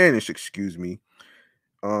Spanish, excuse me,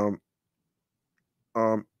 um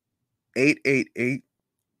um 888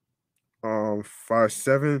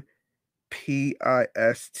 57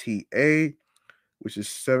 PISTA, which is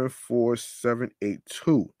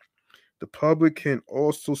 74782. The public can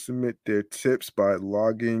also submit their tips by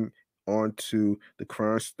logging onto the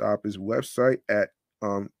Crime Stoppers website at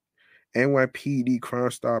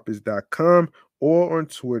nypdcrimestoppers.com, or on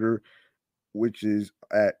Twitter, which is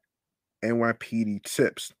at NYPD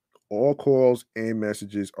Tips. All calls and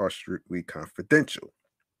messages are strictly confidential.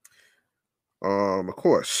 Of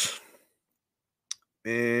course.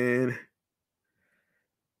 Man,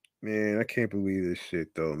 man, I can't believe this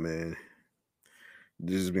shit though, man.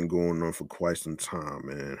 This has been going on for quite some time,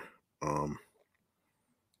 man. Um,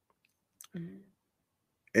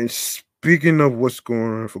 and speaking of what's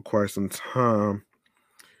going on for quite some time,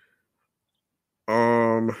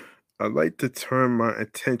 um, I'd like to turn my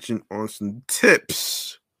attention on some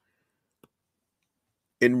tips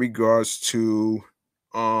in regards to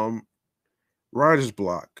um writer's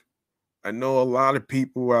block. I know a lot of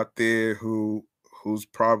people out there who's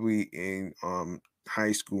probably in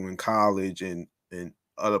high school and college and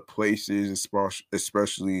other places,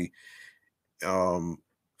 especially um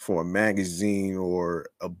for a magazine or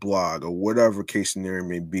a blog or whatever case scenario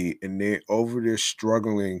may be, and they're over there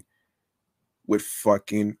struggling with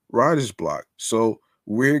fucking writer's block. So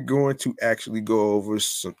we're going to actually go over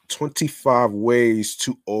some 25 ways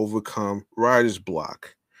to overcome writer's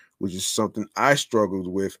block, which is something I struggled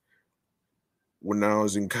with when I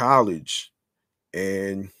was in college.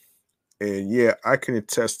 And yeah, I can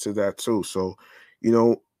attest to that too. So,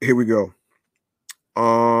 here we go.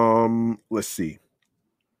 Let's see.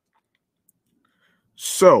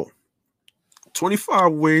 So,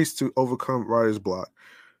 25 ways to overcome writer's block.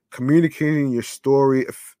 Communicating your story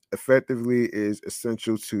effectively is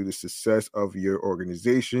essential to the success of your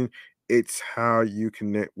organization. It's how you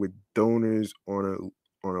connect with donors on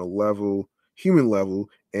a level, human level,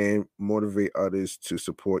 and motivate others to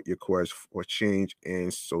support your quest for change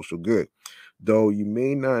and social good. Though you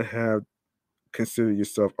may not have considered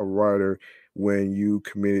yourself a writer when you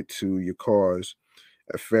committed to your cause,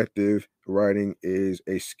 effective writing is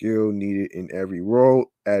a skill needed in every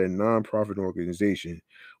role at a nonprofit organization.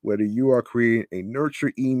 Whether you are creating a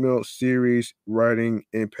nurture email series, writing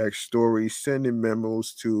impact stories, sending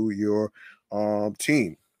memos to your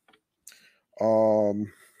team,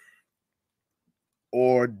 um,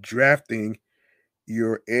 or drafting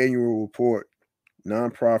your annual report,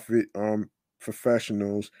 nonprofit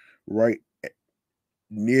professionals write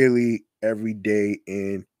nearly every day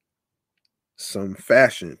in some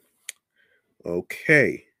fashion.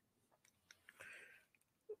 Okay.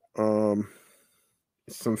 Um,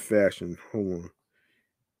 some fashion. Hold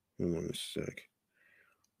on a sec.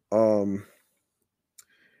 Um,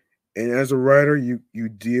 and as a writer, you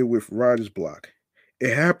deal with writer's block.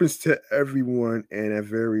 It happens to everyone and at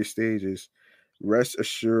various stages. Rest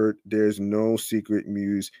assured, there's no secret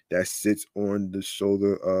muse that sits on the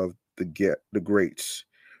shoulder of the greats.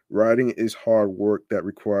 Writing is hard work that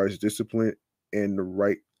requires discipline and the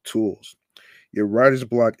right tools. Your writer's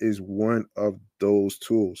block is one of those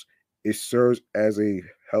tools. It serves as a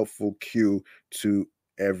helpful cue to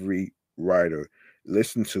every writer.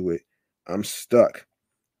 Listen to it. I'm stuck.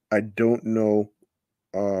 I don't know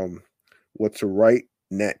um, what to write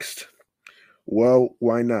next. Well,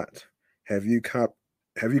 why not? Have you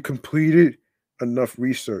have you completed enough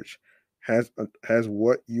research? Has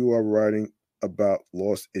what you are writing about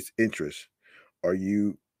lost its interest? Are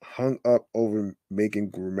you hung up over making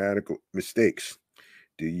grammatical mistakes?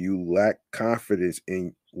 Do you lack confidence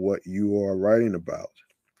in what you are writing about?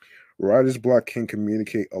 Writer's block can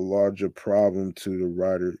communicate a larger problem to the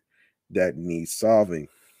writer that needs solving.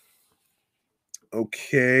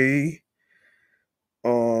 Okay.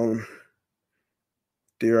 Um,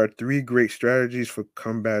 there are three great strategies for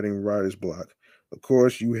combating writer's block. Of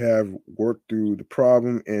course, you have worked through the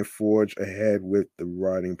problem and forge ahead with the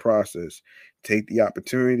writing process. Take the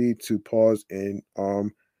opportunity to pause and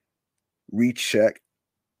recheck,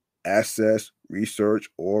 assess, research,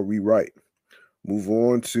 or rewrite. Move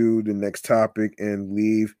on to the next topic and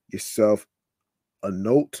leave yourself a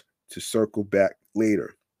note to circle back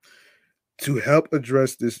later. To help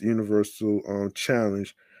address this universal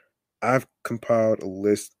challenge, I've compiled a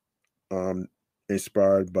list um,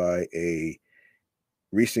 inspired by a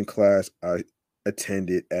recent class I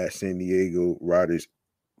attended at San Diego Writers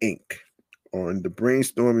Inc. on the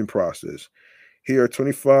brainstorming process. Here are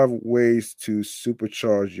 25 ways to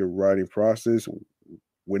supercharge your writing process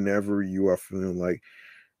whenever you are feeling like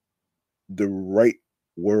the right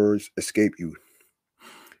words escape you.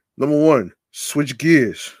 Number one, switch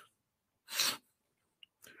gears.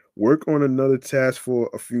 Work on another task for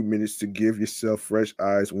a few minutes to give yourself fresh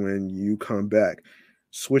eyes when you come back.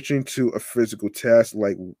 Switching to a physical task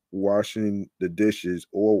like washing the dishes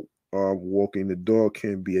or walking the dog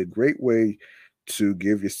can be a great way to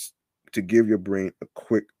give your brain a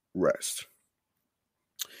quick rest.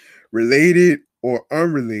 Related or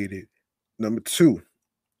unrelated. Number two,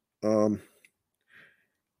 um,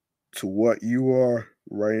 to what you are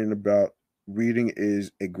writing about, reading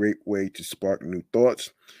is a great way to spark new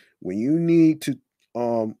thoughts. When you need to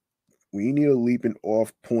um when you need a leaping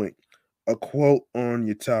off point, a quote on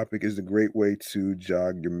your topic is a great way to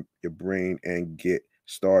jog your brain and get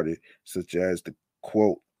started, such as the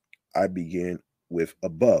quote I began with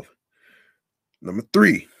above. Number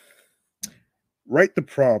three, write the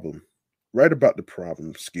problem. Write about the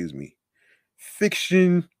problem, excuse me.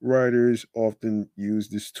 Fiction writers often use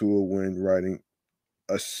this tool when writing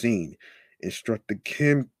a scene. Instructor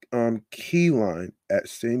Kim Keyline at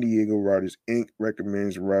San Diego Writers Inc.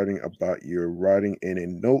 recommends writing about your writing in a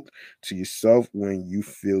note to yourself when you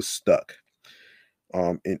feel stuck.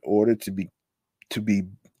 In order to be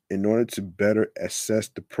in order to better assess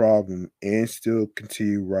the problem and still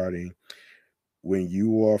continue writing when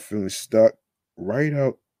you are feeling stuck, write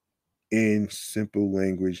out in simple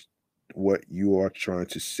language what you are trying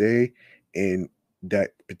to say in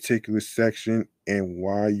that particular section and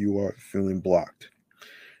why you are feeling blocked.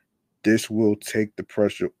 This will take the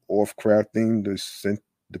pressure off crafting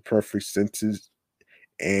the perfect sentence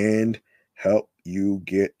and help you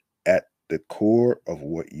get at the core of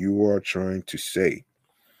what you are trying to say.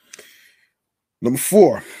 Number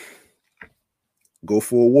four, go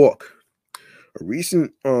for a walk. A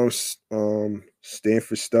recent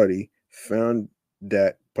Stanford study found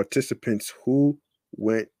that participants who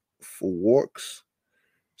went for walks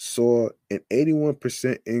saw an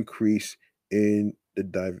 81% increase in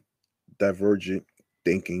the divergent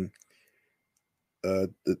thinking,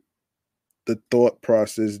 the thought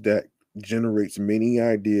process that generates many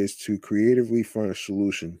ideas to creatively find a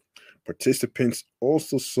solution. Participants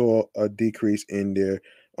also saw a decrease in their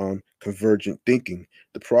convergent thinking,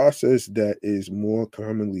 the process that is more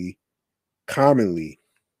commonly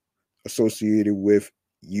associated with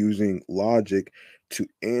using logic to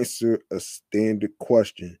answer a standard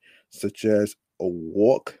question, such as a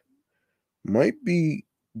walk might be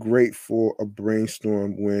great for a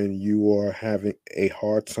brainstorm when you are having a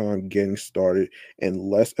hard time getting started and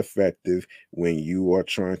less effective when you are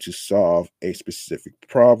trying to solve a specific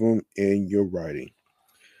problem in your writing.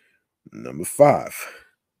 Number five,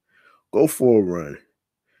 go for a run.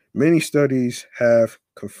 Many studies have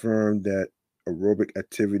confirmed that aerobic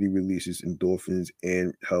activity releases endorphins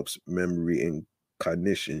and helps memory and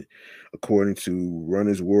cognition. According to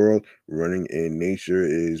Runner's World, running in nature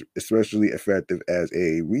is especially effective as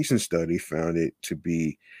a recent study found it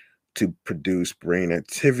to produce brain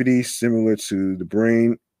activity similar to the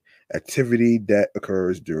brain activity that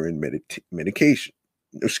occurs during medication.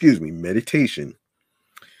 Excuse me, meditation.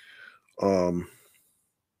 Um,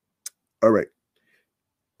 all right.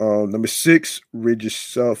 Number six, rid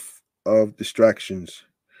yourself of distractions.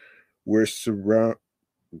 We're surround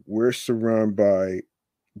we're surrounded by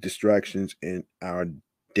distractions in our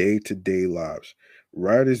day-to-day lives.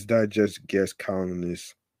 Writers Digest guest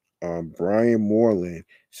columnist Brian Moreland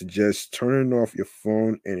suggests turning off your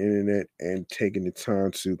phone and internet and taking the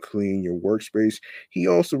time to clean your workspace. He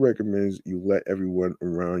also recommends you let everyone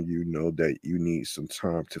around you know that you need some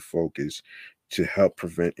time to focus to help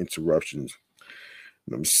prevent interruptions.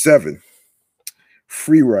 Number seven,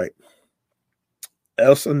 free write.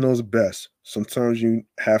 Elsa knows best. Sometimes you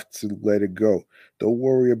have to let it go. Don't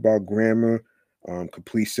worry about grammar,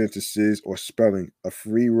 complete sentences, or spelling. A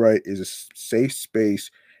free write is a safe space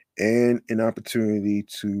and an opportunity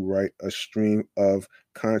to write a stream of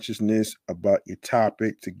consciousness about your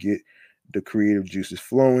topic to get the creative juices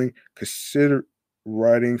flowing. Consider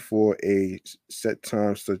writing for a set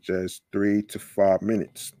time, such as 3 to 5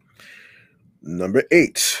 minutes. Number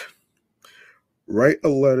eight, write a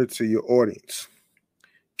letter to your audience.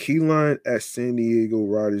 Keyline at San Diego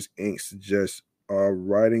Writers Inc. suggests are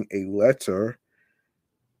writing a letter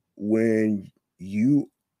when you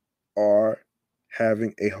are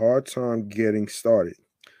having a hard time getting started.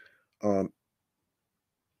 Um,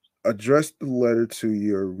 Address the letter to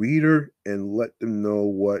your reader and let them know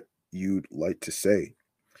what you'd like to say.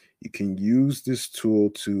 You can use this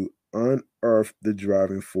tool to unearth the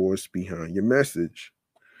driving force behind your message.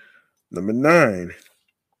 Number nine,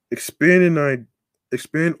 expand,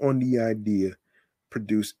 expand on the idea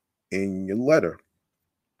produced in your letter.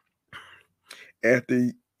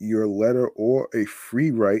 After your letter or a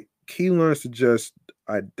free write, key lines suggest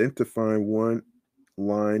identifying one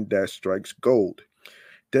line that strikes gold.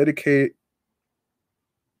 Dedicate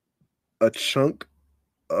a chunk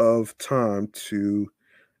of time to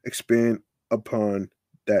expand upon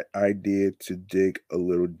that idea to dig a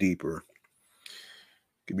little deeper.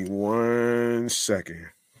 Give me 1 second.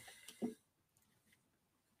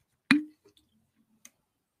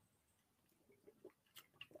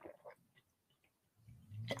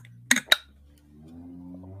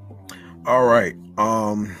 All right.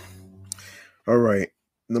 All right.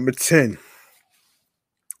 Number 10.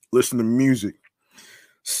 Listen to music.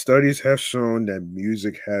 Studies have shown that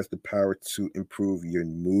music has the power to improve your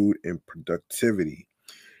mood and productivity.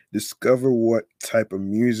 Discover what type of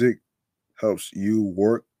music helps you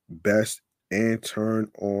work best and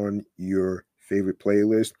turn on your favorite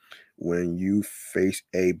playlist when you face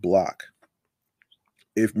a block.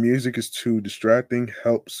 If music is too distracting,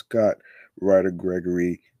 help Scott writer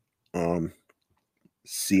Gregory um,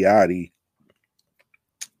 Ciotti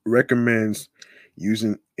recommends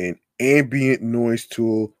using an ambient noise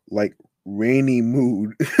tool like Rainy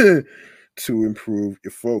Mood to improve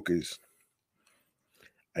your focus.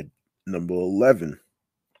 I, Number 11,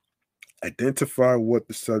 identify what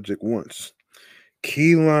the subject wants.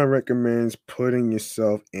 Keyline recommends putting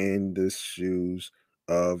yourself in the shoes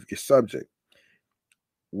of your subject.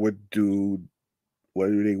 What do what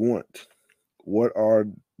do they want? What are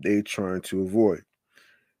they trying to avoid?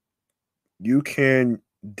 You can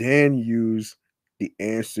then use the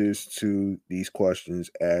answers to these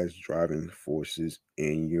questions as driving forces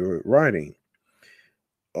in your writing.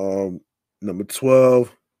 Um, Number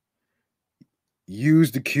 12,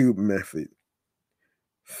 use the cube method.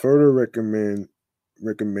 Further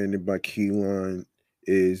recommended by Keyline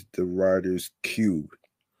is the writer's cube.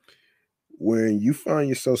 When you find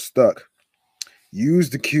yourself stuck,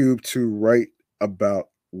 use the cube to write about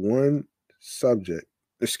one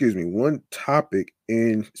topic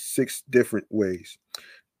in 6 different ways.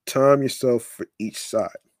 Time yourself for each side.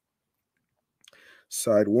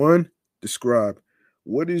 Side one, describe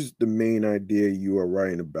what is the main idea you are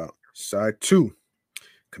writing about. Side two,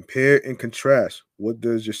 compare and contrast. What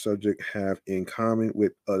does your subject have in common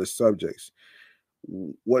with other subjects?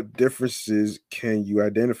 What differences can you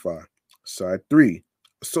identify? Side three,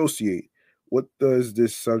 associate. What does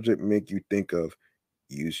this subject make you think of?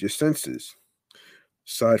 Use your senses.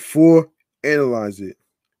 Side four, analyze it.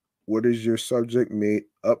 What is your subject made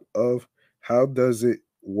up of? How does it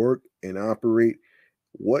work and operate?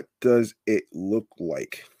 What does it look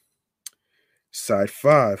like? Side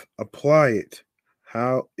five, apply it.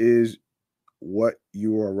 How is what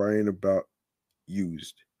you are writing about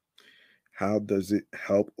used? How does it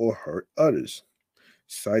help or hurt others?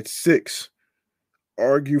 Side six,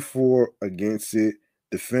 argue for, against it,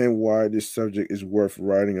 defend why this subject is worth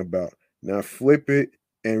writing about. Now flip it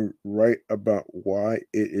and write about why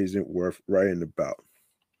it isn't worth writing about.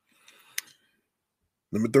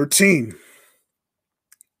 Number 13,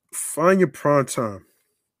 find your prime time.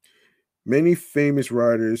 Many famous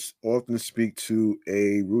writers often speak to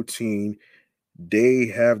a routine they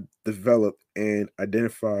have developed and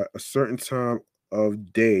identify a certain time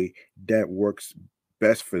of day that works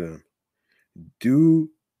best for them. Do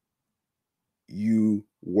you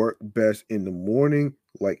work best in the morning,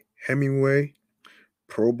 like Hemingway?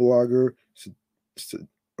 Pro Blogger, s-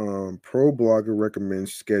 Pro Blogger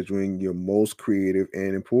recommends scheduling your most creative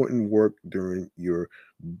and important work during your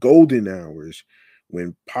golden hours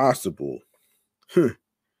when possible. Huh,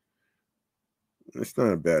 that's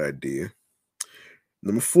not a bad idea.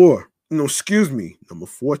 Number four, no, excuse me, number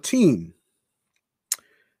 14,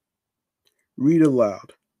 read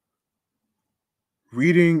aloud.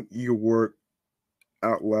 Reading your work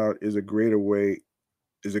out loud is a great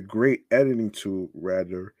editing tool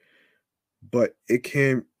rather, but it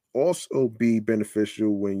can also be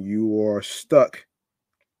beneficial when you are stuck.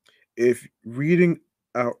 If reading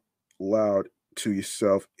out loud to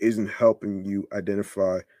yourself isn't helping you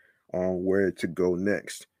identify on where to go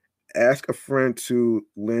next, ask a friend to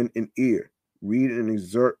lend an ear. Read an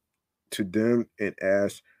excerpt to them and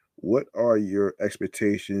ask, What are your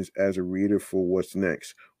expectations as a reader for what's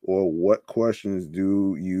next? Or what questions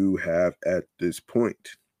do you have at this point?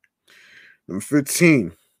 Number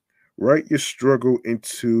 15, write your struggle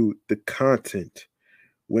into the content.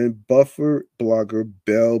 When buffer blogger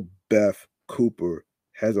Belle Beth Cooper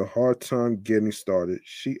has a hard time getting started,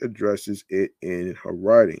 she addresses it in her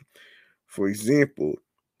writing. For example,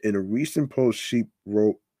 in a recent post she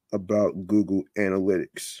wrote about Google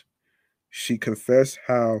Analytics, she confessed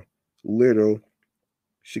how little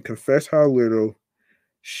little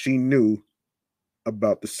she knew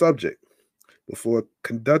about the subject. Before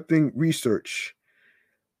conducting research,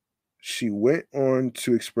 she went on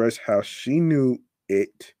to express how she knew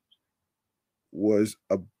it was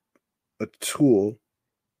a tool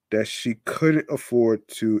that she couldn't afford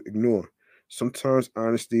to ignore. Sometimes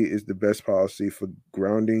honesty is the best policy for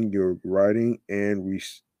grounding your writing and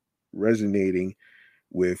resonating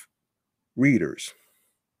with readers.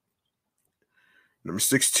 Number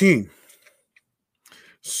 16,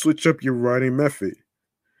 switch up your writing method.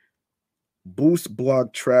 Boost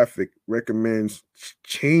blog traffic recommends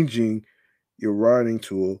changing your writing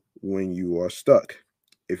tool when you are stuck.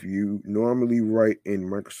 If you normally write in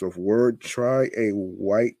Microsoft Word, try a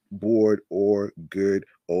whiteboard or good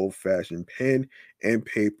old fashioned pen and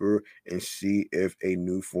paper and see if a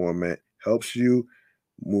new format helps you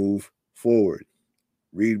move forward.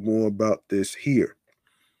 Read more about this here.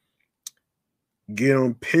 Get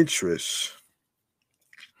on Pinterest.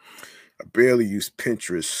 I barely use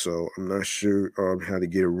Pinterest, so I'm not sure how to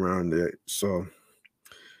get around that. So,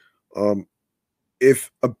 um,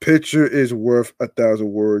 if a picture is worth 1,000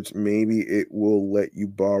 words, maybe it will let you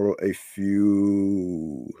borrow a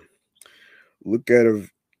few. Look at a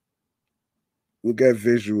look at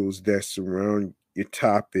visuals that surround your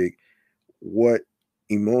topic. What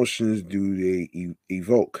emotions do they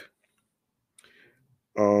evoke?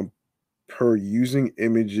 Um, per using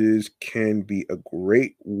images can be a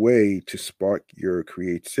great way to spark your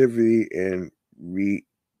creativity and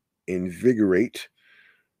reinvigorate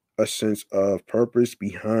a sense of purpose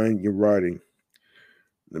behind your writing.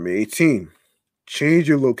 Number 18, change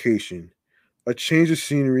your location. A change of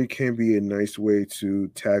scenery can be a nice way to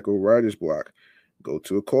tackle writer's block. Go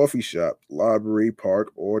to a coffee shop, library,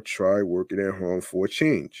 park, or try working at home for a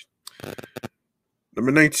change.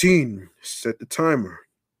 Number 19, set the timer.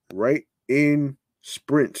 Write in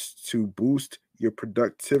sprints to boost your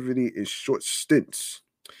productivity in short stints.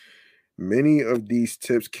 Many of these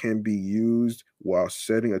tips can be used while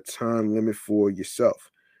setting a time limit for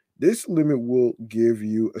yourself. This limit will give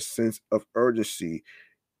you a sense of urgency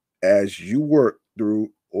as you work through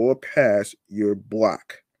or past your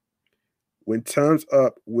block. When time's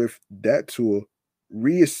up with that tool,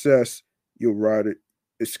 reassess your writer,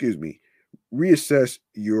 excuse me, reassess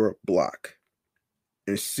your block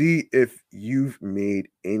and see if you've made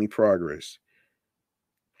any progress.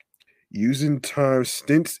 Using time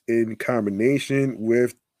stints in combination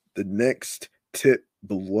with the next tip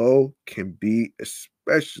below can be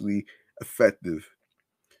especially effective.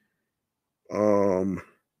 Um,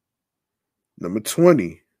 Number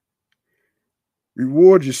 20,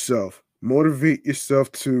 reward yourself. Motivate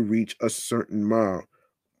yourself to reach a certain mile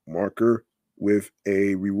marker with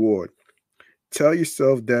a reward. Tell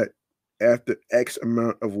yourself that after X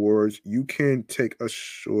amount of words, you can take a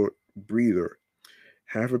short breather,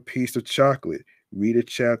 have a piece of chocolate, read a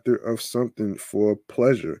chapter of something for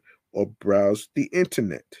pleasure, or browse the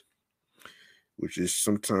internet, which is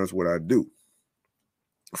sometimes what I do.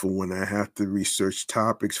 For when I have to research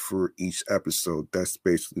topics for each episode, that's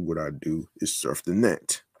basically what I do is surf the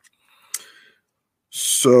net.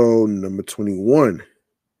 So number 21,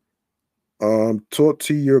 talk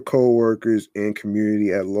to your coworkers and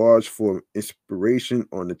community at large for inspiration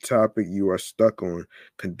on the topic you are stuck on.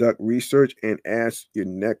 Conduct research and ask your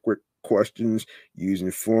network questions using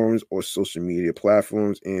forums or social media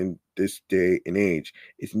platforms in this day and age.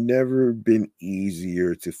 It's never been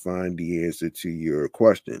easier to find the answer to your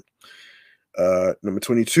question. Number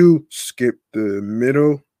 22, skip the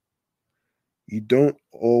middle. You don't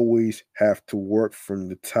always have to work from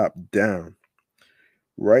the top down.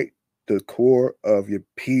 Write the core of your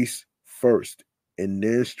piece first and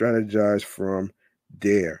then strategize from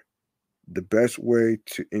there. The best way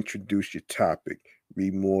to introduce your topic.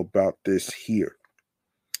 Read more about this here.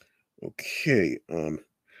 Okay.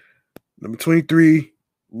 Number 23,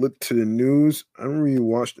 look to the news. I don't really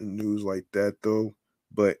watch the news like that though,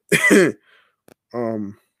 but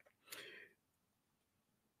um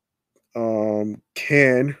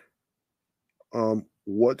can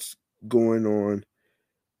what's going on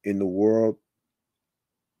in the world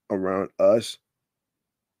around us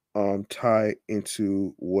tie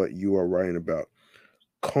into what you are writing about.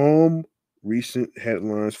 Comb recent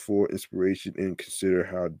headlines for inspiration and consider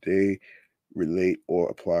how they relate or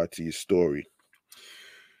apply to your story.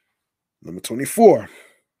 Number 24,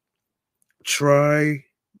 try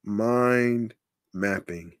mind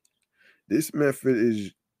mapping. This method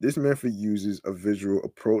is this method uses a visual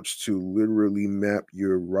approach to literally map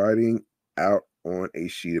your writing out on a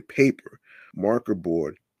sheet of paper, marker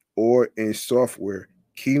board, or in software.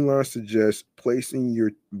 Keyline suggests placing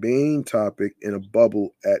your main topic in a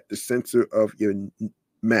bubble at the center of your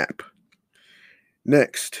map.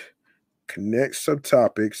 Next, connect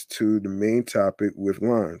subtopics to the main topic with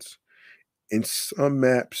lines. In some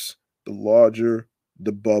maps, the larger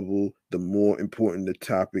the bubble, the more important the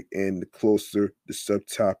topic, and the closer the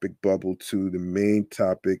subtopic bubble to the main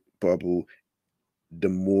topic bubble, the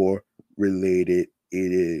more related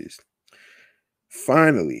it is.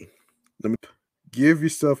 Finally, give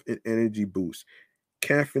yourself an energy boost.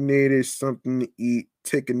 Caffeinated, something to eat,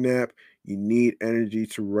 take a nap. You need energy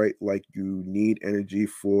to write like you need energy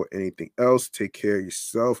for anything else. Take care of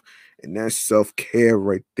yourself. And that's self care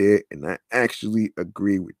right there. And I actually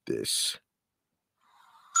agree with this.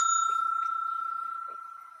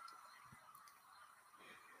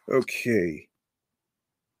 Okay.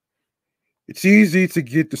 It's easy to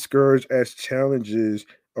get discouraged as challenges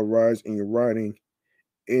arise in your writing.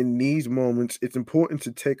 In these moments, it's important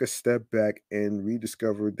to take a step back and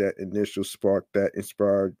rediscover that initial spark that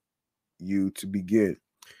inspired you to begin.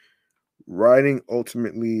 Writing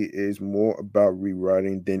ultimately is more about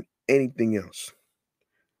rewriting than anything else.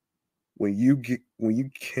 When you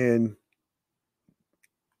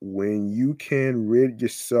can rid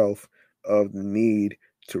yourself of the need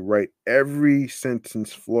to write every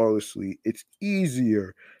sentence flawlessly, it's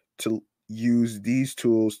easier to use these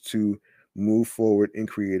tools to move forward in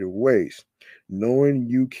creative ways, knowing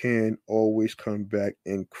you can always come back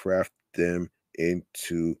and craft them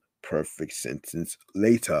into perfect sentence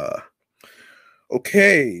later.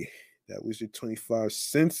 Okay, that was your 25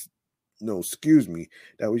 cents. No, excuse me.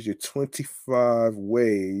 That was your 25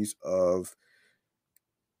 ways of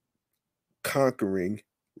conquering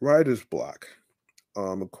writer's block.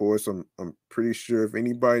 Of course, I'm pretty sure if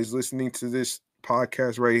anybody's listening to this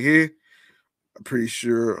podcast right here, I'm pretty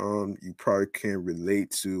sure you probably can relate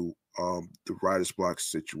to the writer's block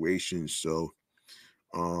situation. So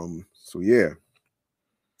yeah.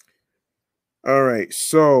 All right.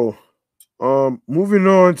 So moving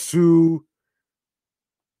on to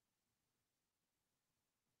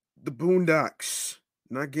the Boondocks.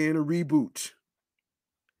 Not getting a reboot.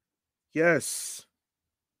 Yes.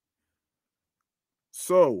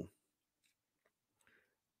 So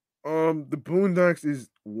the Boondocks is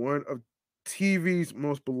one of TV's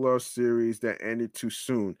most beloved series that ended too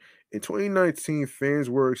soon. In 2019, fans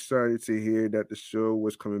were excited to hear that the show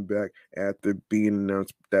was coming back after being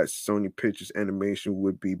announced that Sony Pictures Animation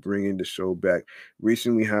would be bringing the show back.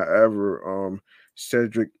 Recently, however,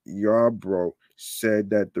 Cedric Yarbrough said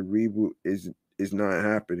that the reboot is not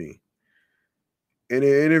happening. In an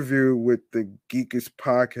interview with the Geekest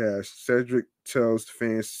podcast, Cedric tells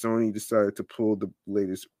fans Sony decided to pull the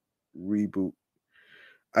latest reboot.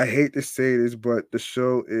 I hate to say this, but the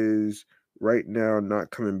show is right now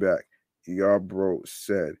not coming back, Yarbrough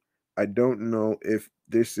said. I don't know if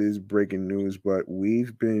this is breaking news, but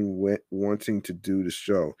we've been wanting to do the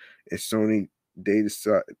show. And Sony, they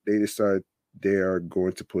decide they are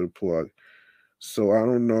going to put a plug. So I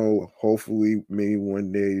don't know. Hopefully, maybe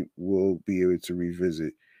one day we'll be able to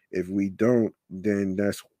revisit. If we don't, then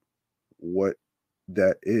that's what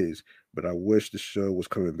that is. But I wish the show was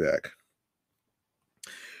coming back.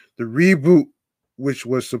 The reboot, which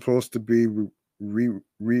was supposed to be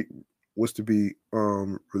was to be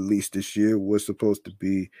released this year, was supposed to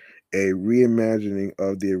be a reimagining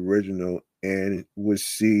of the original and would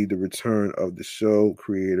see the return of the show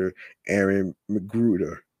creator Aaron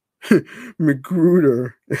McGruder.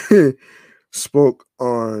 McGruder spoke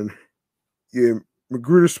on yeah,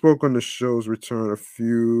 Magruder spoke on the show's return a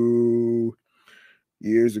few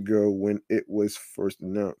years ago when it was first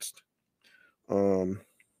announced. Um,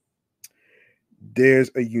 there's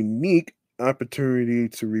a unique opportunity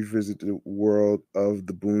to revisit the world of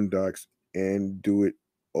the Boondocks and do it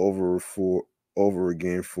over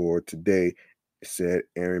again for today, said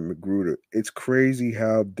Aaron Magruder. It's crazy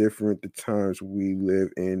how different the times we live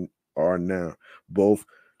in are now, both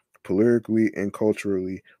politically and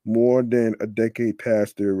culturally. More than a decade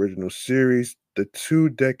past the original series, the 2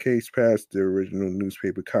 decades past the original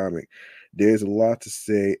newspaper comic. There's a lot to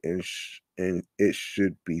say, and it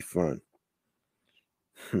should be fun.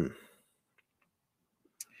 Hmm.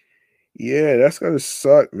 Yeah, that's gotta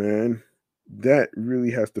suck, man. That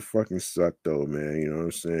really has to fucking suck though, man. You know what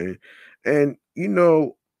I'm saying? And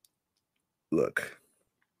look,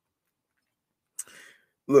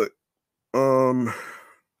 look, um,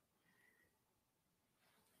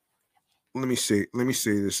 let me say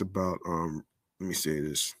this about let me say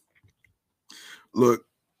this. Look,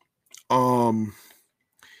 um,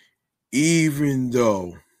 even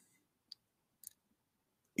though,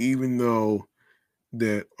 even though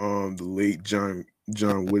that the late John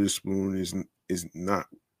Witherspoon is not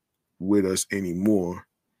with us anymore,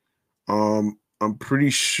 I'm pretty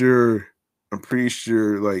sure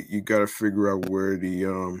like you gotta figure out where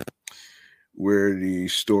the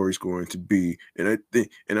story's going to be. And I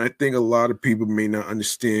think a lot of people may not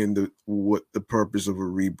understand what the purpose of a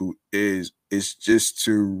reboot is.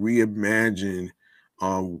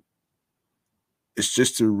 Um it's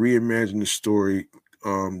just to reimagine the story,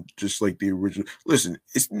 just like the original. Listen,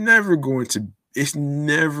 it's never going to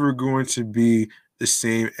be the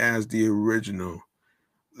same as the original.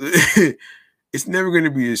 It's never going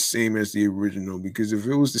to be the same as the original, because if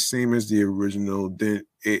it was the same as the original, then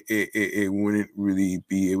it wouldn't really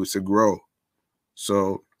be able to grow.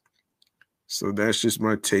 So that's just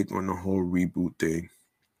my take on the whole reboot thing.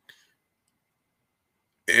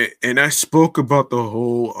 And I spoke about the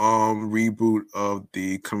whole reboot of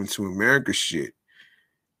the Coming to America shit.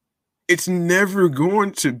 It's never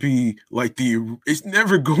going to be like the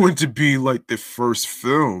first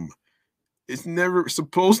film. It's never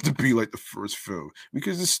supposed to be like the first film,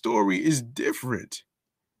 because the story is different.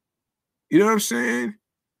 You know what I'm saying?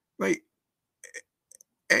 Like,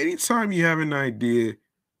 anytime you have an idea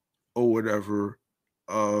or whatever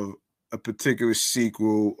of a particular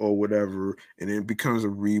sequel or whatever, and it becomes a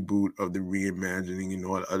reboot of the reimagining and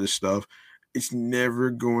all that other stuff, it's never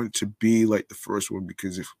going to be like the first one,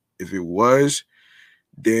 because if it was,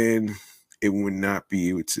 then it would not be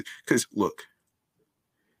able to. Because look,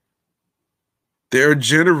 there are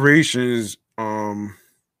generations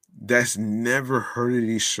that's never heard of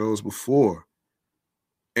these shows before,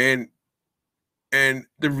 and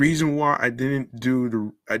the reason why I didn't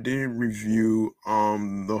review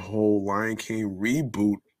the whole Lion King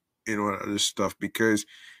reboot and all that other stuff, because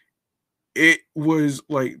it was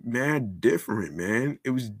like mad different, man. It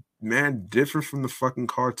was mad different from the fucking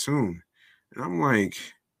cartoon. And I'm like,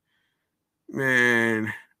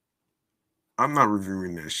 man, I'm not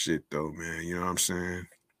reviewing that shit though, man. You know what I'm saying?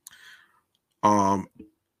 Um,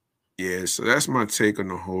 yeah, so that's my take on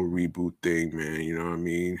the whole reboot thing, man. You know what I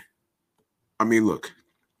mean? I mean, look,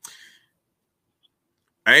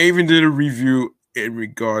 I even did a review in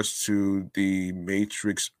regards to the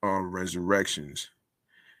Matrix Resurrections.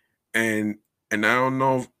 And I don't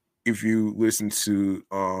know if you listen to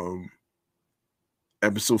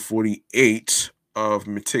episode 48 of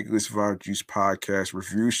Meticulous Vibe Juice podcast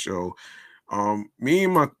review show. Me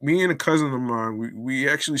and a cousin of mine, we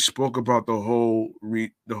actually spoke about the whole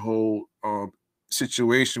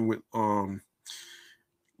situation with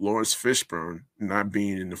Lawrence Fishburne not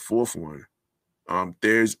being in the fourth one.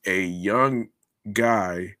 There's a young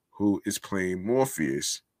guy who is playing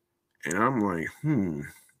Morpheus, and I'm like,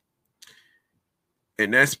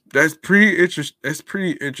 and that's pretty interest that's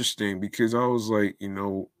pretty interesting, because I was like,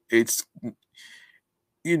 it's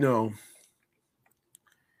you know,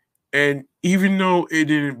 and even though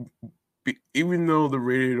even though the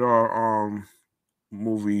rated R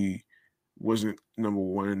movie wasn't number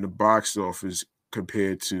one in the box office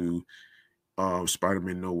compared to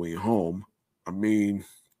Spider-Man No Way Home, I mean,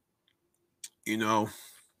 you know,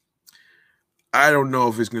 I don't know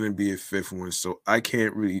if it's gonna be a fifth one, so I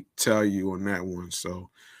can't really tell you on that one.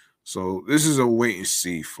 So this is a wait and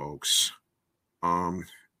see, folks. Um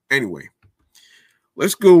anyway,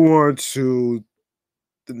 let's go on to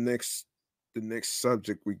the next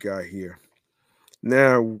subject we got here.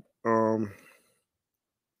 Now, all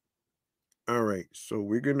right, so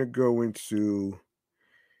we're gonna go into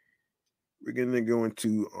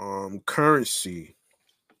currency.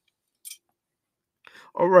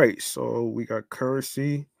 All right, so we got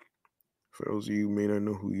currency. For those of you who may not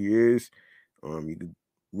know who he is, you can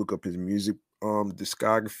look up his music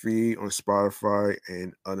discography on Spotify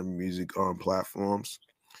and other music platforms.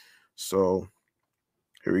 So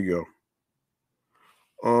here we go.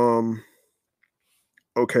 Um,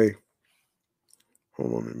 okay,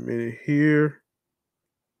 hold on a minute here.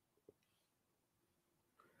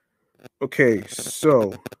 Okay,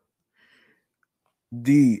 so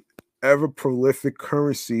the ever prolific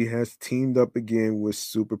Currency has teamed up again with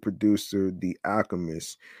super producer The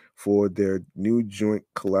Alchemist for their new joint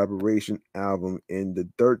collaboration album in the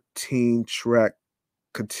 13 track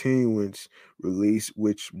continuance release,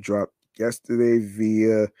 which dropped yesterday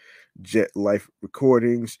via Jet Life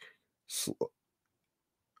Recordings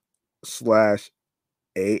slash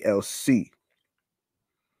ALC.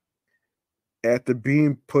 After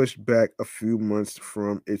being pushed back a few months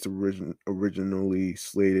from its originally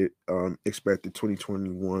slated expected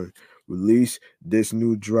 2021 release, this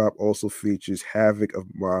new drop also features Havoc of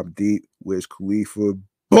Mobb Deep, Wiz Khalifa,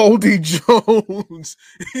 Boldy Jones.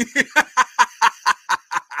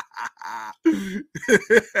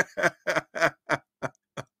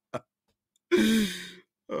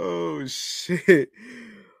 Oh shit.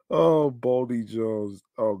 Oh, Baldy Jones.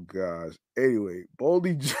 Oh gosh. Anyway,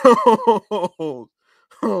 Baldy Jones.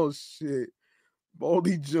 Oh shit.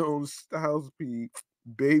 Baldy Jones, Styles P,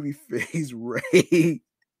 Babyface Ray.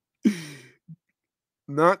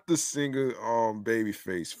 Not the singer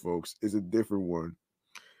Babyface, folks. Is a different one.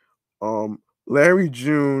 Larry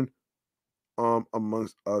June,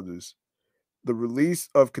 amongst others. The release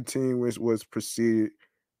of Continuous was preceded,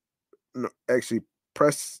 no, actually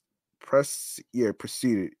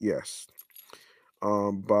preceded, yes,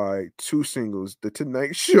 by two singles, The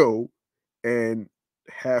Tonight Show and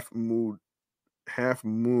Half Moon Half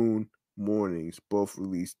Moon Mornings, both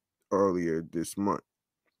released earlier this month.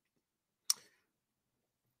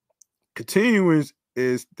 Continuance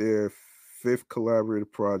is their fifth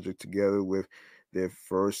collaborative project together, with their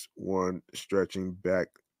first one stretching back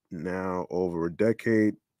now over a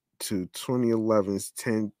decade to 2011's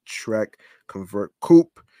 10-track Convert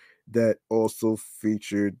Coupe that also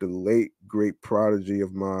featured the late great prodigy of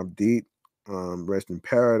Mobb Deep, Rest in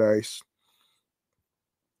Paradise,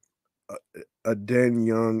 Aden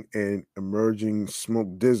Young and emerging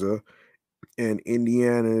Smoke DZA, and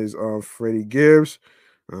Indiana's Freddie Gibbs.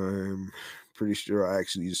 I'm pretty sure I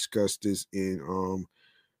actually discussed this in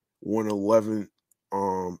 111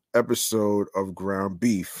 episode of Ground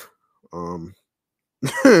Beef. And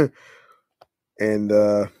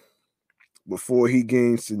before he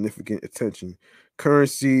gained significant attention,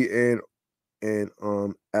 Currency and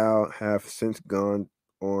Al have since gone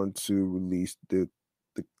on to release the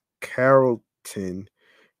Carrollton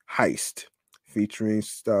Heist, featuring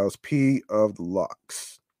Styles P of the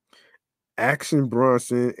Locks, Action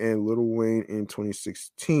Bronson, and Lil Wayne in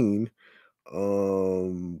 2016,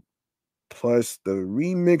 plus the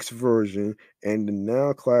remix version and the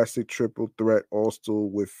now classic Triple Threat, also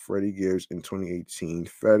with Freddie Gibbs in 2018,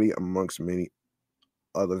 Fatty, amongst many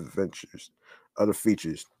other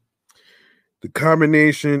features. The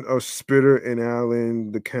combination of Spitter and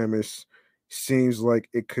Allen, the chemist, seems like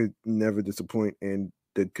it could never disappoint, and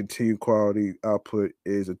the continued quality output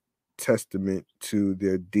is a testament to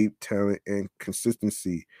their deep talent and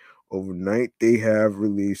consistency. Overnight, they have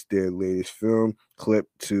released their latest film clip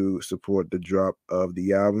to support the drop of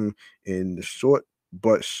the album in the short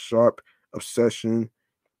but sharp obsession.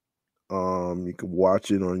 You can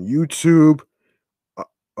watch it on YouTube.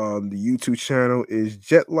 The YouTube channel is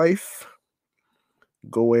Jet Life.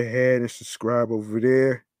 Go ahead and subscribe over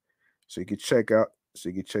there so you can check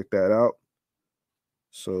that out.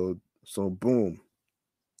 So boom.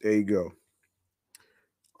 There you go.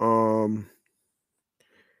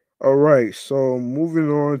 All right, um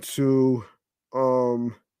moving on to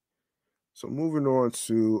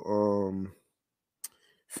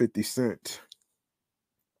 50 Cent.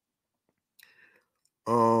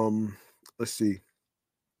 Let's see.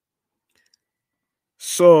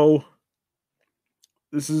 So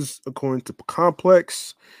this is according to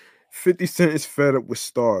Complex. 50 Cent is fed up with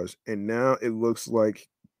stars, and now it looks like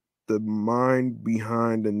the mind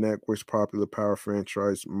behind the network's popular Power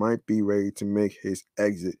franchise might be ready to make his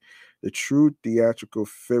exit. The true theatrical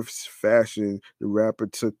fifth fashion, the rapper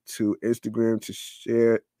took to Instagram to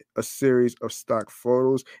share a series of stock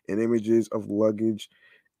photos and images of luggage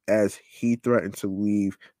as he threatened to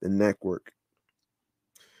leave the network.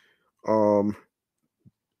 Um,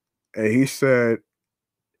 and he said,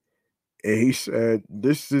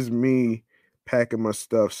 "This is me packing my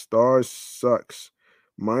stuff. Stars sucks.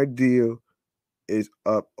 My deal is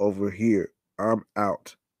up over here. I'm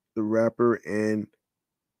out." The rapper and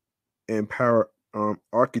power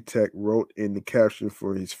architect wrote in the caption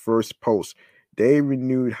for his first post. They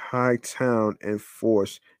renewed High Town and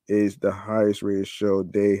Force is the highest rated show.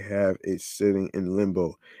 They have it sitting in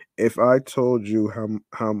limbo. If I told you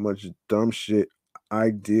how much dumb shit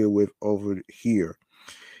I deal with over here,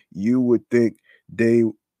 you would think they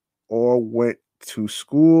all went to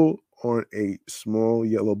school on a small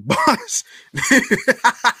yellow bus.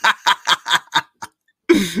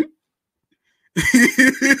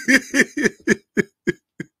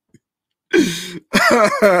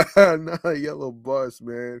 Not a yellow bus,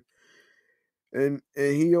 man. And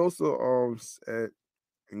he also said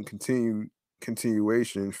in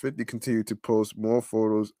continuation, 50 continued to post more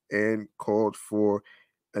photos and called for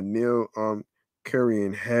Anil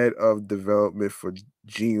Kurian, head of development for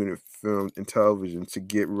G Unit Film and Television, to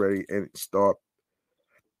get ready and start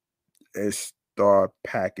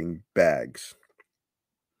packing bags.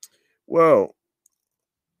 Well,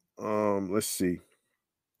 let's see.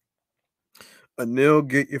 Anil,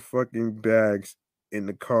 get your fucking bags in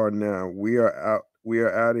the car now. We are out. We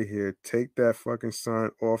are out of here. Take that fucking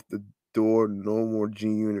sign off the door. No more G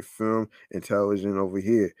Unit Film and Television over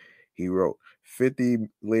here. He wrote. 50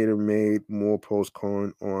 later made more posts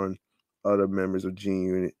calling on other members of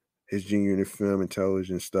his G Unit Film and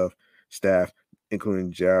Television staff,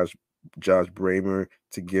 including Josh Bramer,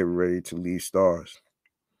 to get ready to leave Stars.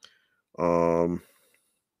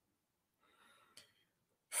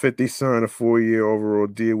 50 signed a 4-year overall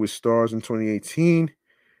deal with Stars in 2018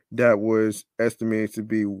 that was estimated to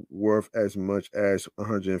be worth as much as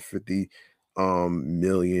 $150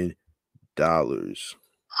 million.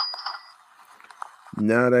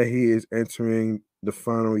 Now that he is entering the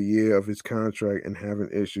final year of his contract and having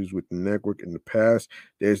issues with the network in the past,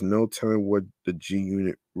 there's no telling what the G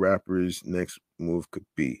Unit rapper's next move could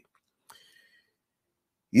be.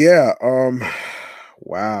 Yeah,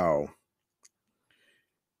 wow.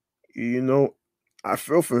 You know, I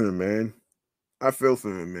feel for him, man. I feel for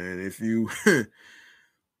him, man. If you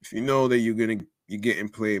if you know that you're getting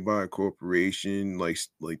played by a corporation like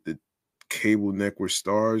the cable network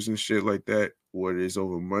stars and shit like that, what is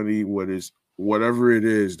over money, whatever it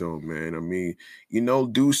is though, man. I mean,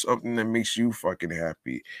 do something that makes you fucking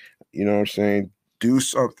happy. You know what I'm saying? Do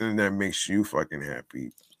something that makes you fucking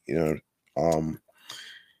happy. You know,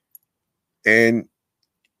 and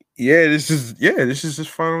this is his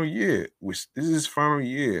final year. This is his final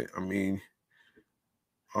year. I mean,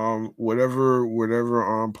 whatever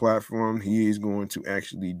platform he is going to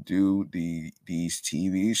actually do these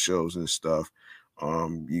TV shows and stuff,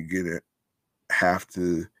 you're gonna have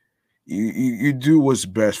to you do what's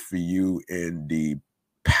best for you in the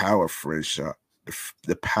power franchise,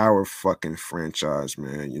 the power fucking franchise,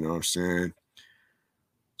 man. You know what I'm saying?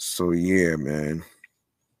 So yeah, man.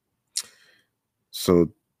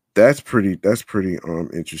 So that's pretty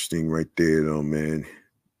interesting right there though, man.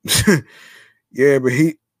 Yeah, but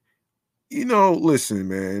listen,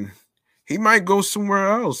 man, he might go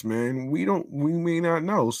somewhere else, man. We may not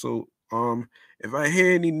know. So, if I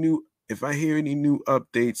hear any new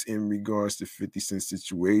updates in regards to 50 Cent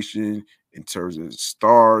situation in terms of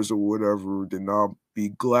stars or whatever, then I'll be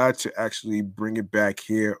glad to actually bring it back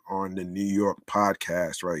here on the New York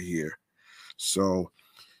podcast right here. So,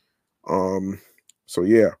 um, so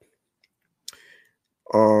yeah.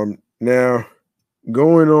 Now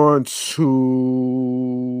going on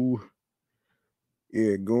to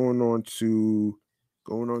Yeah, going on to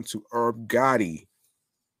Herb Gotti.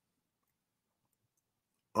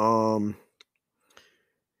 Um,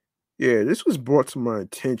 yeah, this was brought to my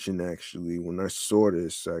attention actually when I saw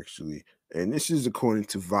this actually, and this is according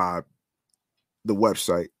to Vibe, the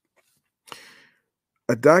website.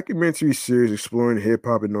 A documentary series exploring hip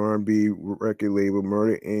hop and R&B record label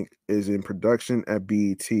Murder Inc. is in production at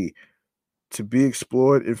BET. To be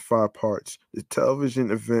explored in 5 parts, the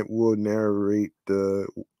television event will narrate the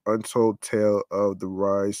untold tale of the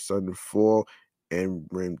rise, sudden fall, and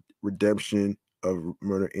redemption of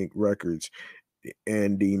Murder Inc. Records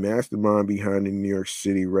and the mastermind behind the New York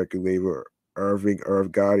City record label, Irv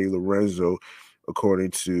Gotti Lorenzo,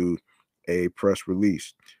 according to a press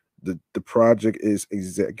release. The project is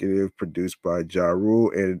executive produced by Ja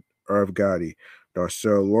Rule and Irv Gotti,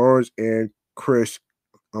 Darcel Lawrence, and Chris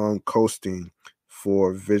Costin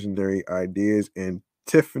for visionary ideas, and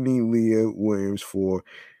Tiffany Leah Williams for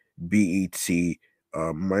BET.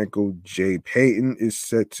 Michael J. Payton is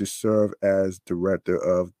set to serve as director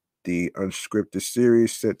of the unscripted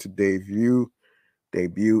series, set to debut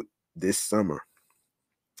this summer.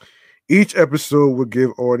 Each episode will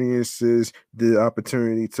give audiences the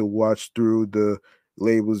opportunity to watch through the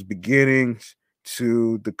label's beginnings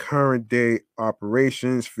to the current day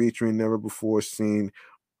operations, featuring never before seen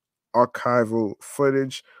archival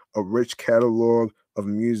footage, a rich catalog of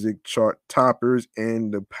music chart toppers,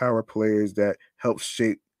 and the power players that helped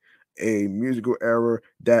shape a musical era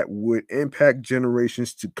that would impact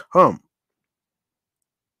generations to come.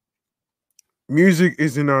 Music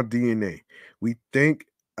is in our DNA. We thank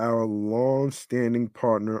our long-standing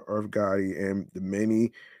partner Irv Gotti and the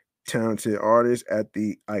many talented artists at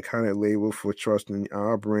the iconic label for trusting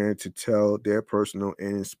our brand to tell their personal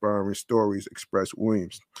and inspiring stories, expressed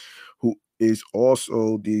Williams, who is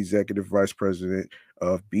also the executive vice president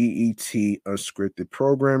of BET Unscripted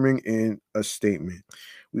Programming, in a statement.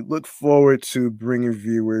 We look forward to bringing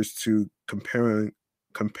viewers to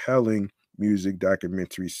compelling music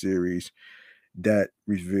documentary series that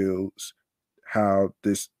reveals how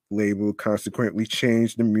this label consequently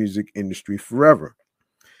changed the music industry forever.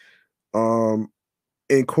 Um,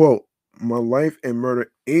 End quote. My Life and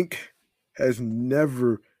Murder Inc. has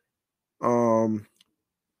never, um,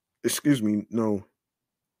 excuse me, no,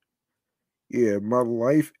 yeah, My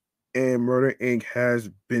Life and Murder Inc. has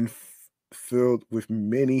been filled with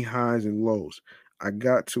many highs and lows. I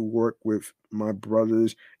got to work with my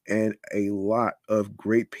brothers and a lot of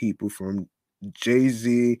great people from Jay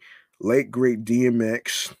Z, late great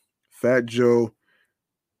DMX, Fat Joe,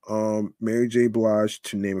 Mary J. Blige,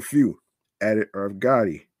 to name a few. Added Irv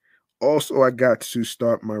Gotti. Also, I got to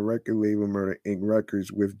start my record label, Murder Inc.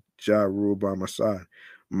 Records, with Ja Rule by my side.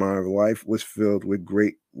 My life was filled with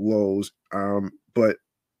great lows, but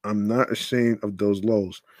I'm not ashamed of those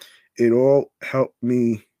lows. It all helped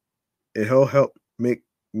me. It all helped make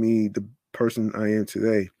me the person I am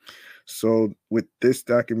today. So, with this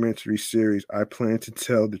documentary series, I plan to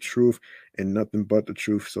tell the truth and nothing but the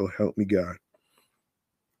truth. So help me God.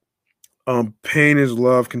 Pain is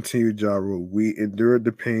love, continued Ja Rule. We endured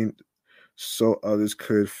the pain so others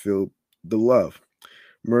could feel the love.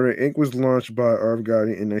 Murder Inc. was launched by Irv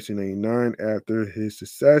Gotti in 1999 after his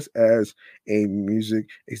success as a music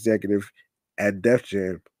executive at Def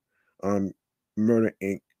Jam. Um, Murder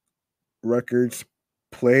Inc. Records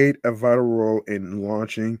played a vital role in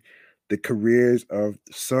launching the careers of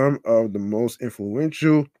some of the most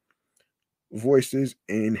influential voices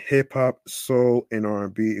in hip hop, soul, and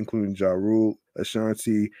R&B, including Ja Rule,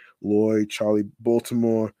 Ashanti, Lloyd, Charlie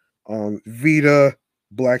Baltimore, Vita,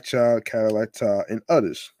 Black Child, Cadillac Ty, and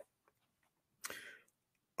others.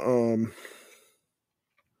 Um,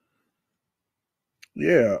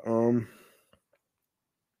 yeah,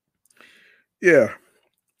 yeah,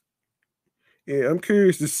 yeah. I'm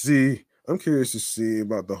curious to see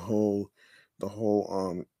about the whole, the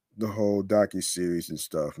whole docu series and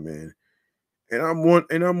stuff, man. And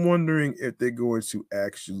I'm wondering if they're going to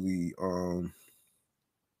actually,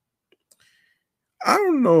 I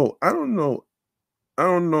don't know, I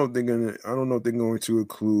don't know if they're gonna. I don't know if they're going to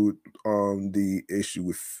include the issue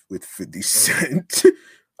with 50 Cent.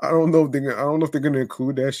 I don't know if they're. I don't know if they're gonna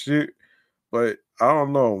include that shit. But I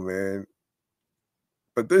don't know, man.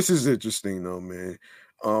 But this is interesting though, man.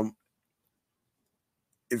 Um,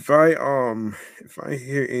 if I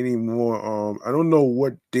hear any more, I don't know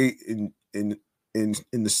what date in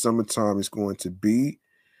the summertime is going to be,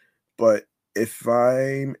 but if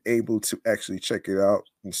I'm able to actually check it out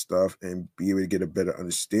and stuff and be able to get a better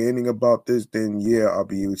understanding about this, then yeah, I'll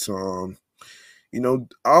be able to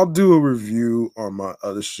I'll do a review on my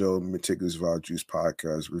other show, Meticulous Vibe Juice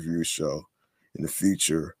Podcast review show in the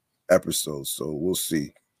future episodes. So we'll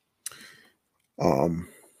see. Um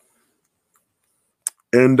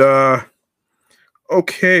and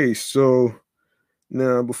Okay, so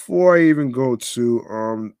now before I even go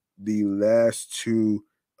to the last two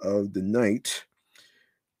of the night,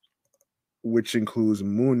 which includes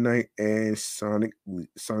Moonknight and Sonic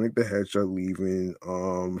the Hedgehog leaving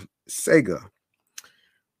Sega.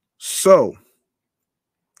 So,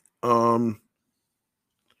 um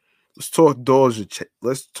let's talk Doja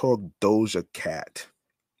Cat.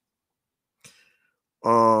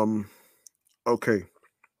 Um okay.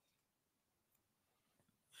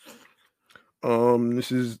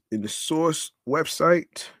 This is in the source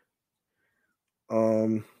website.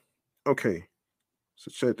 Um okay. So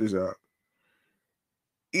check this out.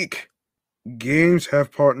 Eek. Games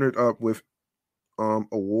have partnered up with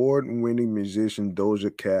award-winning musician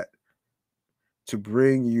Doja Cat to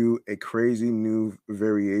bring you a crazy new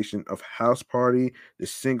variation of House Party, the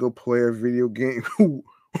single-player video game.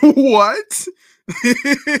 What?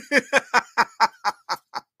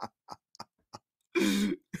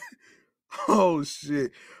 Oh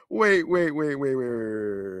shit! Wait. Hold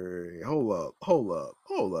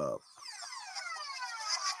up.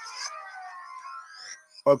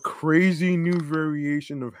 A crazy new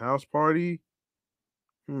variation of House Party.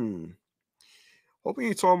 Hmm. Hope you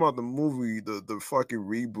ain't talking about the movie, the fucking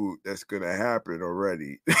reboot that's gonna happen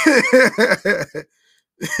already. I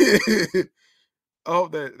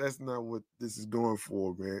hope that's not what this is going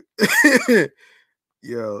for, man.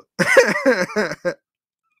 Yo.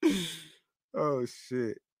 Oh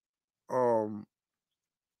shit. Um.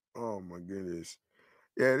 Oh my goodness.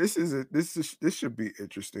 Yeah, this should be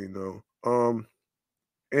interesting though.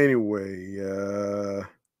 Anyway.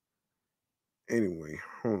 Anyway,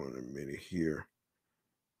 hold on a minute here.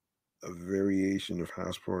 A variation of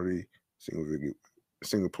House Party single video.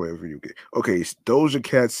 single player video game. Okay, Doja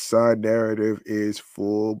Cat's side narrative is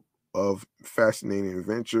full of fascinating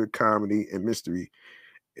adventure, comedy, and mystery,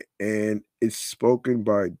 and it's spoken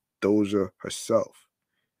by Doja herself.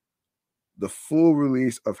 The full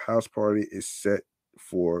release of House Party is set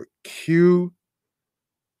for Q2.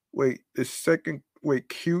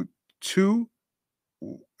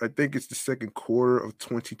 I think it's the second quarter of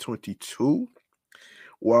 2022.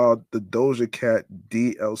 While the Doja Cat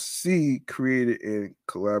DLC created in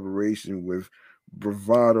collaboration with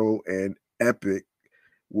Bravado and Epic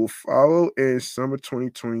will follow in summer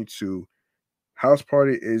 2022. House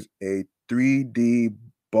Party is a 3D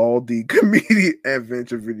Baldi comedic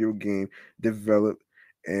adventure video game developed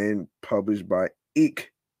and published by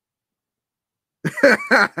Eek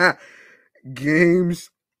Games.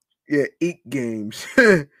 Yeah, Eek Games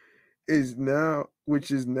is now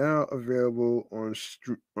which is now available on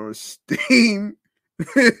on Steam,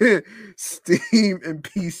 Steam and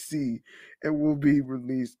PC, and will be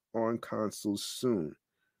released on consoles soon.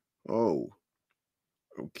 Oh,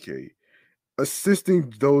 okay.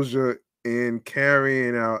 Assisting Doja in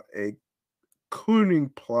carrying out a cunning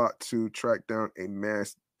plot to track down a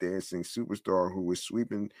mass dancing superstar who is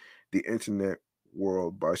sweeping the internet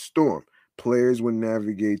world by storm. Players will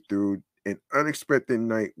navigate through an unexpected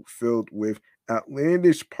night filled with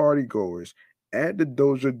outlandish partygoers. Add the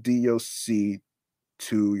Doja DLC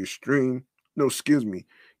to your stream. No, excuse me,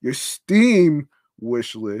 your Steam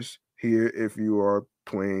wish list here if you are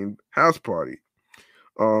playing House Party.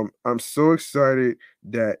 I'm so excited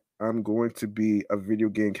that I'm going to be a video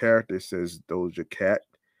game character, says Doja Cat.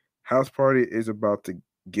 House Party is about to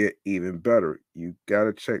get even better. You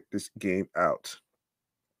gotta check this game out.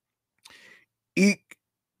 Eek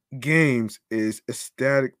Games is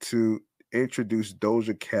ecstatic to introduce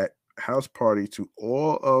Doja Cat House Party to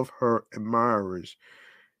all of her admirers.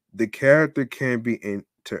 The character can be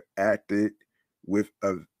interacted with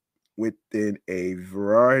within a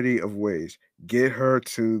variety of ways. Get her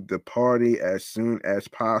to the party as soon as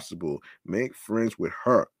possible. Make friends with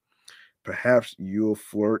her. Perhaps you'll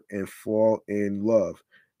flirt and fall in love.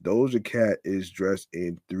 Doja Cat is dressed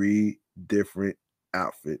in three different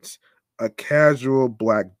outfits: a casual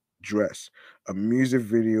black dress, a music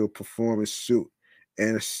video performance suit,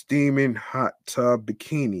 and a steaming hot tub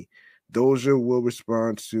bikini. Doja will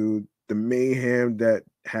respond to the mayhem that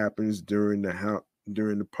happens during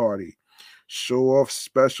the party, show off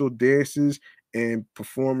special dances and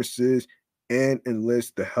performances, and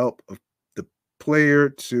enlist the help of the player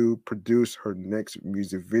to produce her next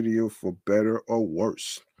music video for better or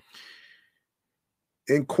worse.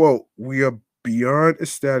 End quote. We are beyond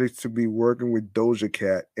ecstatic to be working with Doja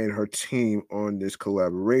Cat and her team on this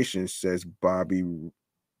collaboration, says Bobby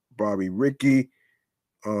Ricky,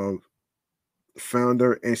 uh,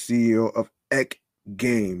 founder and CEO of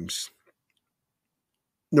Games.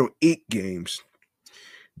 No, Eat Games.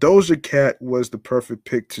 Doja Cat was the perfect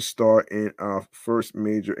pick to star in our first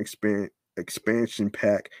major expansion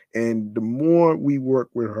pack, and the more we work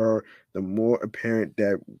with her, the more apparent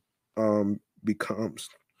that becomes.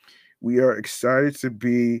 We are excited to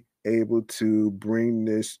be able to bring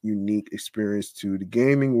this unique experience to the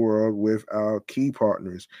gaming world with our key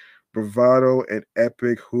partners, Bravado and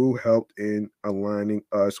Epic, who helped in aligning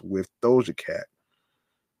us with Doja Cat.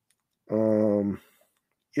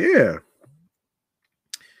 Yeah.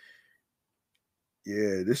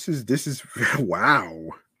 Yeah, this is wow.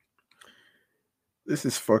 This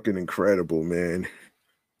is fucking incredible, man.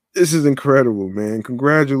 This is incredible, man.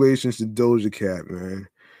 Congratulations to Doja Cat, man.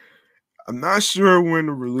 I'm not sure when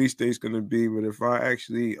the release date's gonna be, but if I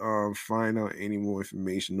actually find out any more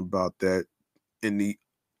information about that in the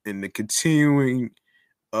continuing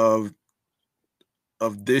of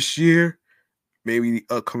this year, maybe the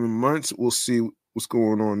upcoming months, we'll see what's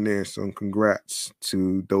going on there. So congrats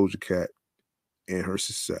to Doja Cat and her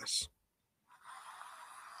success.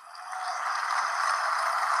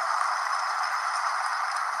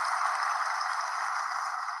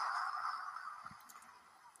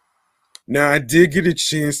 Now, I did get a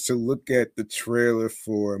chance to look at the trailer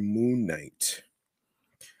for Moonknight.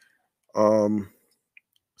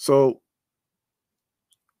 So,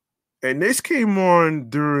 and this came on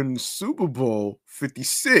during Super Bowl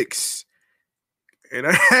 56. And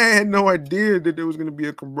I had no idea that there was gonna be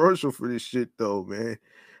a commercial for this shit though, man.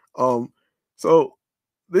 Um, so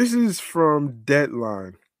this is from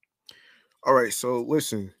Deadline. All right, so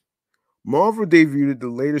listen. Marvel debuted the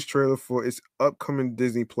latest trailer for its upcoming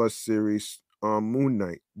Disney Plus series, Moon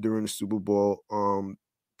Knight, during the Super Bowl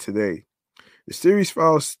today. The series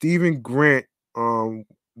follows Stephen Grant,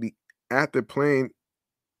 the actor playing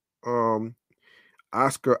um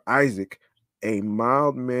Oscar Isaac, a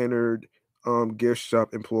mild-mannered gift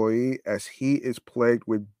shop employee as he is plagued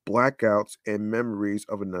with blackouts and memories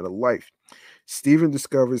of another life. Steven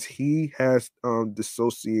discovers he has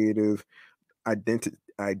dissociative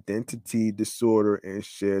identity disorder and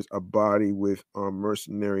shares a body with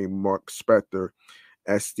mercenary Mark Spector.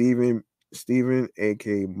 As Stephen,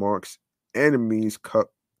 aka Mark's enemies,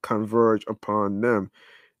 converge upon them,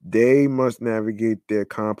 they must navigate their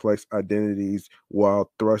complex identities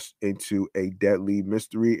while thrust into a deadly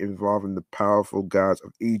mystery involving the powerful gods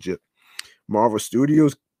of Egypt. Marvel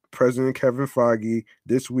Studios President Kevin Feige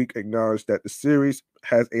this week acknowledged that the series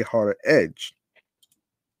has a harder edge.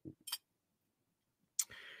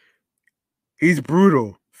 He's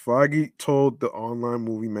brutal. Feige told the online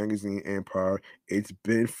movie magazine Empire, "It's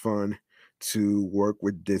been fun to work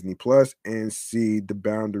with Disney Plus and see the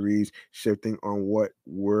boundaries shifting on what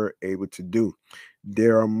we're able to do.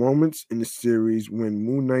 There are moments in the series when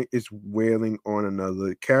Moonknight is wailing on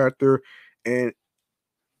another character, and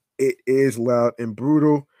it is loud and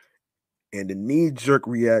brutal, and the knee-jerk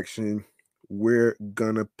reaction, we're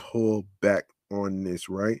gonna pull back on this,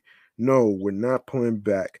 right? No, we're not pulling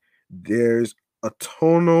back. There's a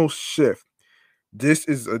tonal shift. This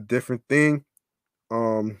is a different thing.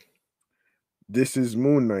 Um, this is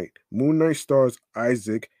Moon Knight. Moon Knight stars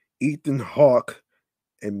Isaac, Ethan Hawke,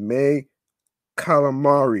 and May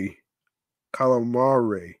Calamari.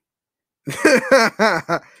 Calamare.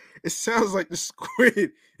 It sounds like the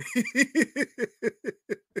squid.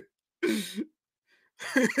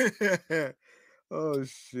 Oh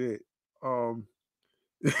shit. Um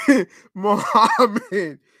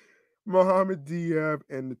Mohammed Mohammed Diab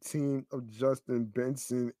and the team of Justin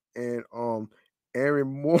Benson and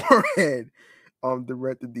Aaron Moorhead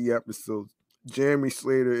directed the episodes. Jeremy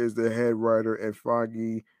Slater is the head writer and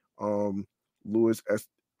Foggy um Louis S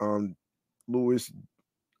um Louis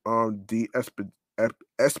D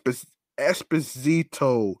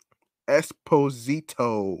Esposito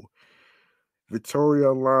Esposito Victoria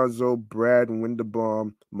Alonso, Brad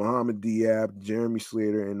Winderbaum, Mohammed Diab, Jeremy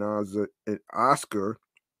Slater, and Oscar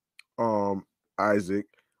um, Isaac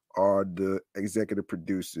are the executive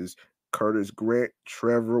producers. Curtis Grant,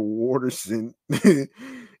 Trevor Waterson, and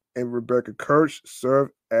Rebecca Kirsch serve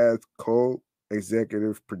as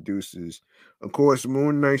co-executive producers. Of course,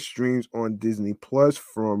 Moon Knight streams on Disney Plus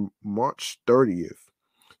from March 30th.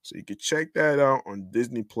 So you can check that out on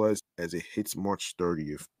Disney Plus as it hits March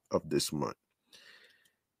 30th of this month.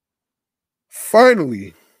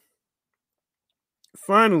 Finally,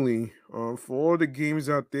 for all the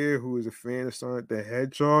gamers out there who is a fan of Sonic the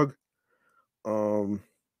Hedgehog, um,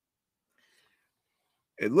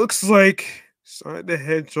 it looks like Sonic the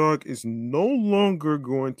Hedgehog is no longer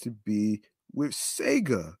going to be with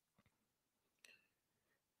Sega.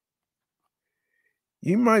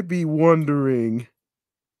 You might be wondering,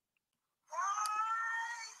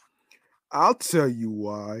 I'll tell you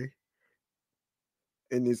why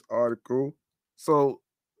in this article. So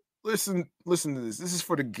listen to this. This is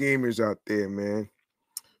for the gamers out there, man.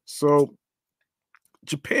 So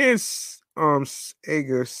Japan's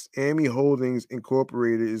Sega Sammy Holdings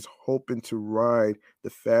Incorporated is hoping to ride the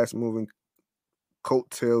fast-moving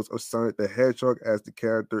coattails of Sonic the Hedgehog as the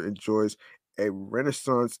character enjoys a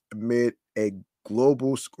renaissance amid a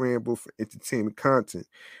global scramble for entertainment content.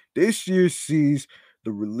 This year sees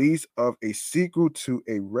the release of a sequel to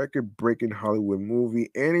a record-breaking Hollywood movie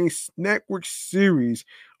and a network series,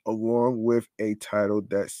 along with a title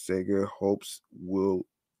that Sega hopes will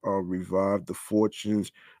revive the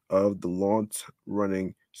fortunes of the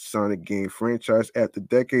long-running Sonic game franchise after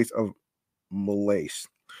decades of malaise.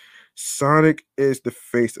 Sonic is the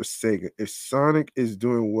face of Sega. If Sonic is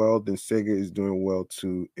doing well, then Sega is doing well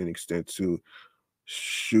to an extent too.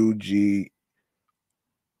 Shuji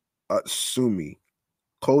Atsumi,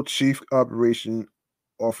 co-chief operation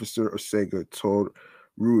officer of Sega, told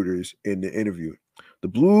Reuters in the interview. The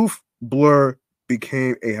Blue Blur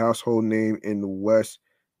became a household name in the West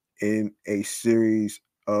in a series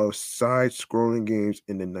of side-scrolling games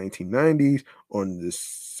in the 1990s on the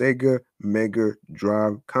Sega Mega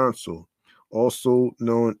Drive console, also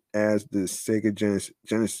known as the Sega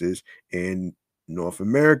Genesis in North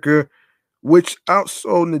America, which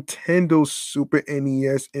outsold Nintendo's Super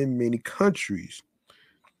NES in many countries.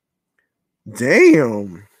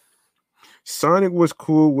 Damn. Sonic was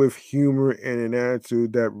cool with humor and an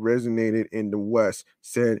attitude that resonated in the West,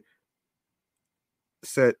 said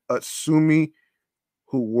Atsumi,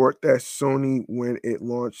 who worked at Sony when it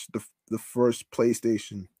launched the first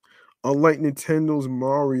PlayStation. Unlike Nintendo's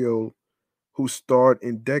Mario, who starred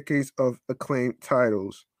in decades of acclaimed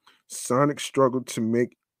titles, Sonic struggled to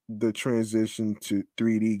make the transition to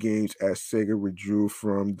 3D games as Sega withdrew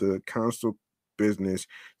from the console business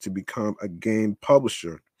to become a game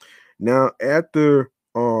publisher. Now, after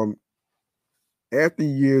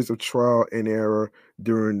years of trial and error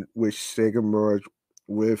during which Sega merged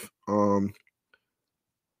with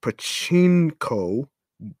pachinko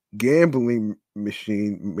gambling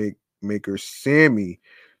machine maker Sammy,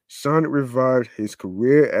 Sonic revived his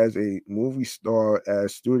career as a movie star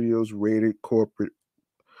as studios rated corporate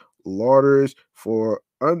lauders for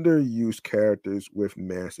underused characters with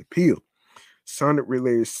mass appeal. Sonic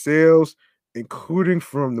related sales, including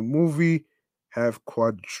from the movie, have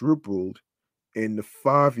quadrupled in the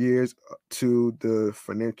 5 years to the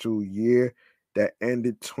financial year that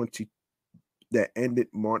ended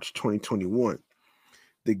March 2021.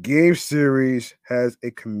 The game series has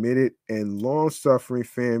a committed and long-suffering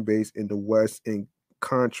fan base in the West, in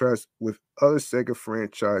contrast with other Sega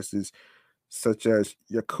franchises such as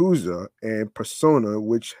Yakuza and Persona,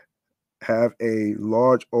 which have a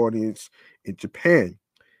large audience in Japan.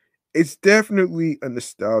 It's definitely a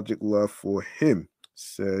nostalgic love for him,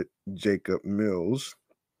 said Jacob Mills,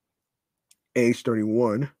 age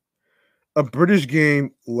 31, a British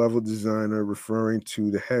game level designer, referring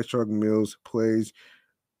to the Hedgehog Mills plays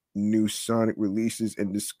new Sonic releases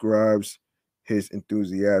and describes his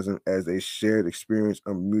enthusiasm as a shared experience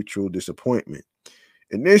of mutual disappointment.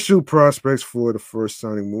 Initial prospects for the first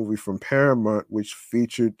Sonic movie from Paramount, which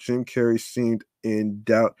featured Jim Carrey, seemed in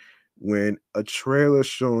doubt when a trailer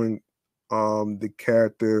showing the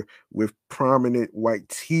character with prominent white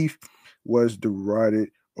teeth was derided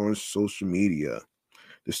on social media.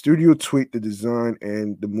 The studio tweaked the design,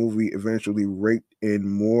 and the movie eventually raked in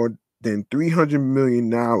more than $300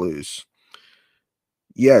 million.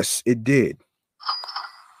 Yes, it did.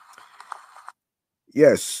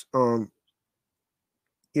 Yes,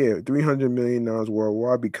 yeah, $300 million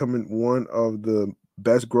worldwide, becoming one of the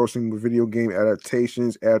best grossing video game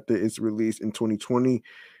adaptations after its release in 2020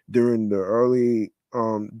 during the early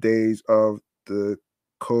days of the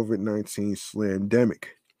COVID-19 slamdemic.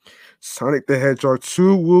 Sonic the Hedgehog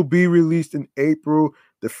 2 will be released in April.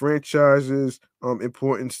 The franchise's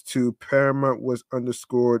importance to Paramount was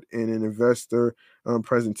underscored in an investor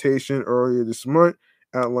presentation earlier this month,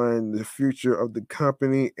 outlining the future of the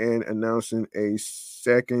company and announcing a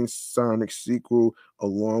second Sonic sequel,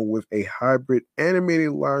 along with a hybrid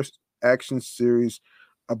animated live action series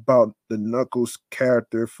about the Knuckles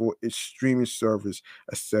character for its streaming service.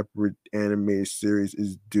 A separate animated series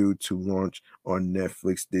is due to launch on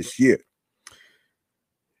Netflix this year.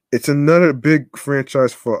 It's another big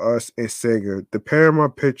franchise for us and Sega. The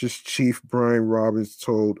Paramount Pictures chief Brian Robbins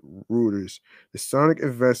told Reuters, the Sonic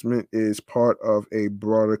investment is part of a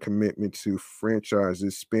broader commitment to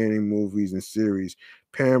franchises spanning movies and series.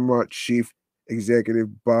 Paramount chief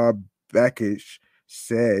executive Bob Bakish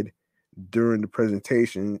said during the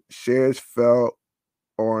presentation, shares fell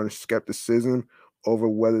on skepticism over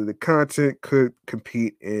whether the content could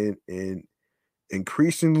compete in an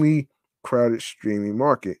increasingly crowded streaming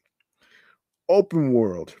market. Open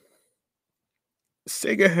world.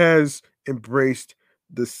 Sega has embraced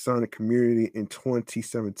the Sonic community in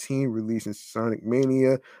 2017, releasing Sonic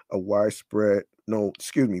Mania, a widely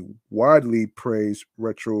praised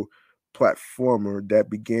retro platformer that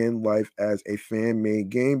began life as a fan-made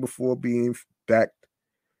game before being backed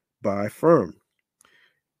by firm.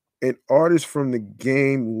 An artist from the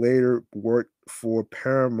game later worked for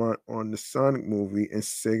Paramount on the Sonic movie, and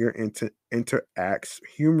Sega interacts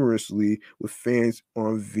humorously with fans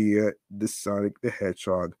on via the Sonic the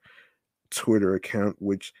Hedgehog Twitter account,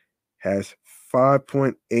 which has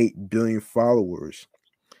 5.8 billion followers.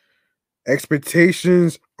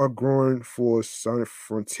 Expectations are growing for Sonic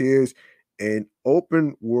Frontiers, an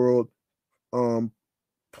open world um,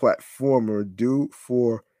 platformer due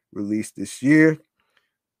for release this year.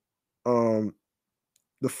 Um,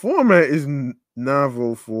 The format is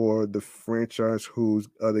novel for the franchise, whose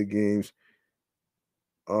other games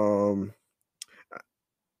um,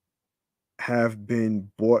 have been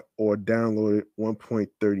bought or downloaded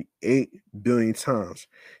 1.38 billion times.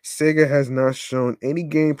 Sega has not shown any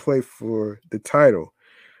gameplay for the title,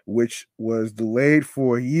 which was delayed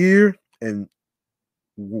for a year, and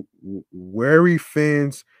wary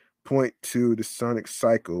fans point to the Sonic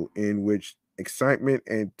cycle, in which excitement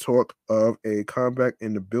and talk of a comeback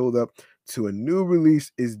in the build-up to a new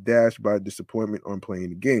release is dashed by disappointment on playing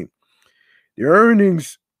the game. The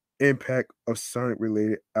earnings impact of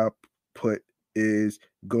Sonic-related output is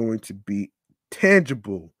going to be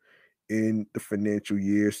tangible in the financial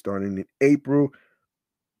year starting in April,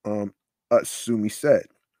 um, Utsumi said,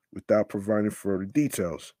 without providing further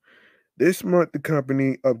details. This month, the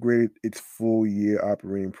company upgraded its full year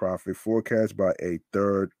operating profit forecast by a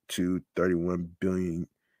third to 31 billion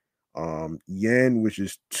yen, which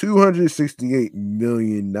is $268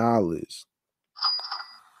 million.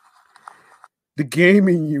 The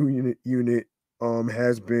gaming unit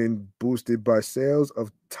has been boosted by sales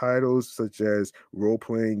of titles such as role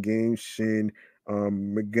playing games Shin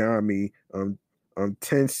Megami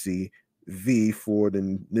Tensei V for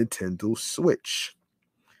the Nintendo Switch.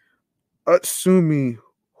 Utsumi,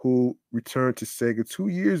 who returned to Sega 2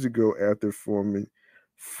 years ago after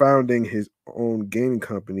founding his own gaming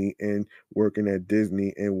company and working at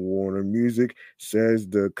Disney and Warner Music, says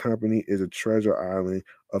the company is a treasure island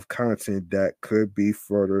of content that could be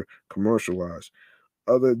further commercialized.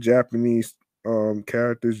 Other Japanese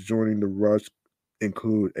characters joining the rush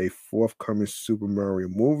include a forthcoming Super Mario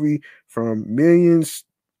movie from Millions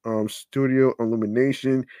Studio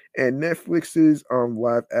Illumination and Netflix's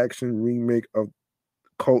live action remake of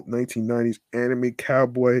cult 1990s anime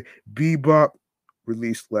Cowboy Bebop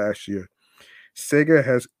released last year. Sega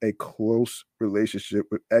has a close relationship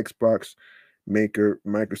with Xbox maker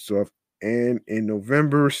Microsoft, and in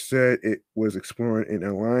November said it was exploring an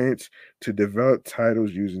alliance to develop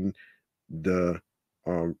titles using the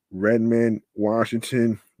Redmond,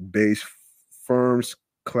 Washington based firm's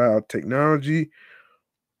cloud technology.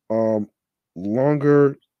 Um,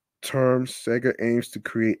 Longer term, Sega aims to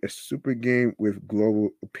create a super game with global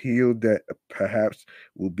appeal that perhaps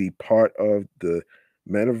will be part of the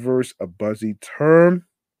metaverse, a buzzy term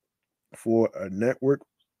for a network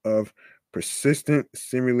of persistent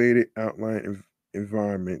simulated outline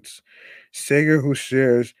environments. Sega, who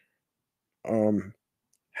shares um,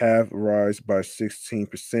 have rise by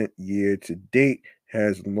 16% year to date,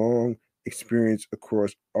 has long experience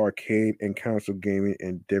across arcade and console gaming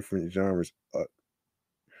in different genres,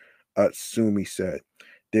 Atsumi said.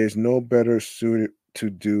 There's no better suited to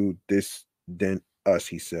do this than us,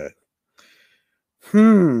 he said.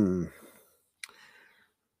 Hmm.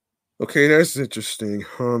 Okay, that's interesting.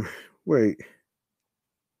 Wait,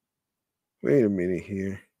 wait a minute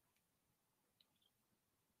here.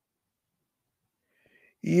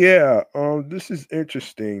 Yeah, this is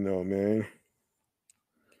interesting though, man.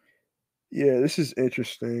 Yeah, this is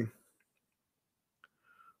interesting.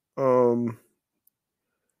 Um,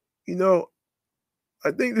 you know,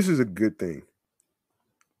 I think this is a good thing.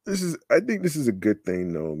 I think this is a good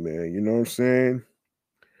thing though, man. You know what I'm saying?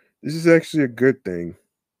 This is actually a good thing.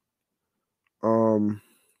 Um,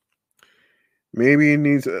 maybe it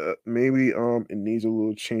needs a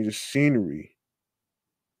little change of scenery.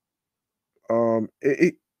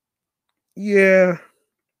 It yeah,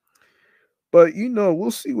 but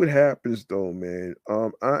we'll see what happens though, man.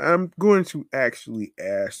 I'm going to actually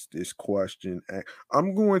ask this question.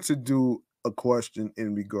 I'm going to do a question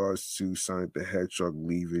in regards to Sonic the Hedgehog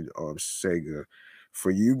leaving Sega. For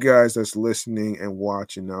you guys that's listening and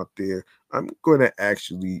watching out there, I'm going to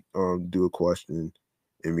actually do a question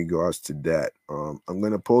in regards to that. I'm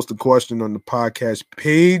going to post a question on the podcast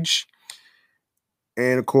page,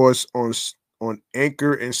 and of course on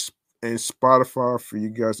Anchor and Spotify for you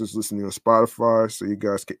guys that's listening on Spotify, so you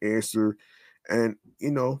guys can answer, and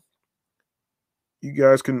you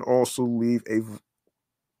guys can also leave a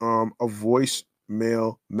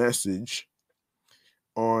voicemail message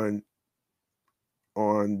on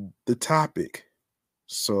the topic.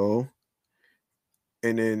 So,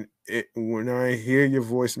 and then when I hear your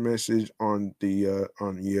voice message on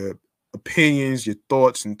your opinions, your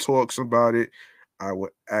thoughts and talks about it, I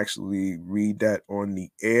would actually read that on the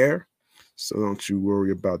air. So don't you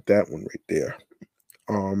worry about that one right there.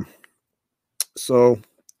 Um so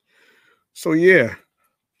yeah,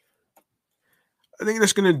 I think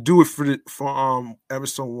that's gonna do it for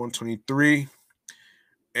episode 123.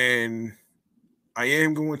 And I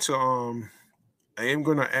am going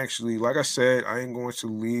to actually, like I said, I am going to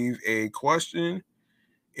leave a question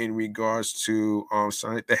in regards to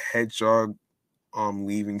Sonic the Hedgehog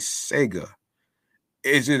leaving Sega.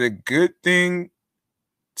 Is it a good thing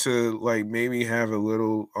to like maybe have a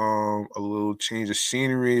little change of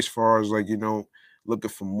scenery as far as like looking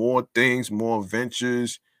for more things, more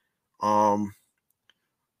adventures? Um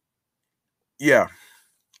yeah.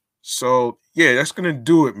 So yeah, that's gonna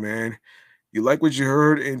do it, man. You like what you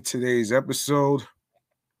heard in today's episode?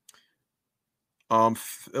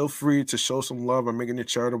 Feel free to show some love by making a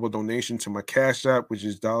charitable donation to my Cash App, which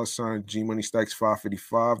is $ G Money Stacks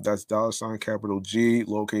 555. That's $ capital G,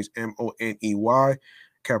 lowercase MONEY,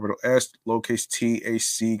 capital S, lowercase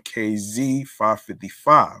TACKZ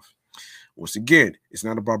 555. Once again, it's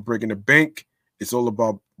not about breaking the bank. It's all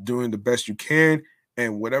about doing the best you can,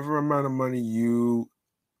 and whatever amount of money you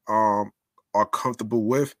are comfortable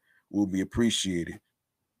with will be appreciated.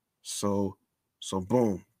 So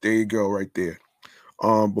boom, there you go right there.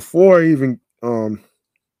 Um before I even um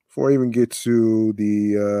before I even get to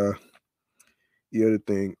the other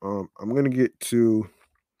thing, I'm gonna get to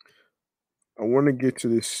I want to get to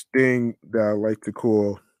this thing that I like to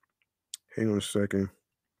call, hang on a second.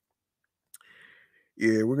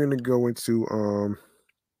 Yeah, we're gonna go into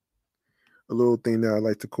a little thing that I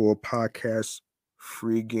like to call podcast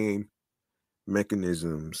free game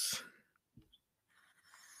mechanisms.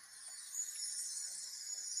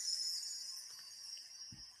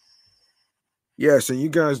 Yeah, so you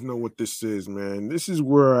guys know what this is, man. This is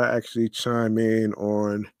where I actually chime in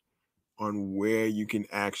on where you can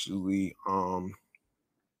actually you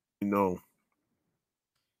know,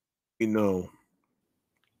 you know,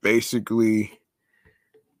 basically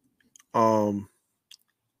um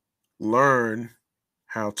learn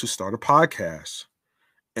how to start a podcast.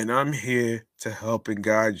 And I'm here to help and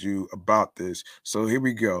guide you about this. So here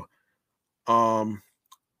we go. Um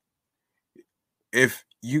if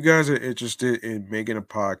you guys are interested in making a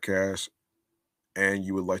podcast and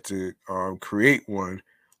you would like to create one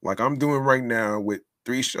like I'm doing right now with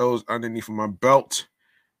 3 shows underneath of my belt,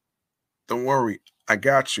 don't worry, I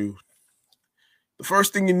got you. The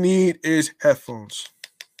first thing you need is headphones.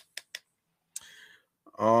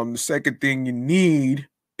 The second thing you need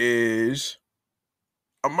is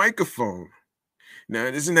a microphone. Now,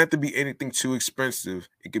 it doesn't have to be anything too expensive.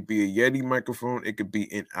 It could be a Yeti microphone. It could be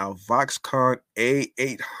an Alvoxcon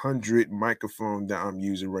A800 microphone that I'm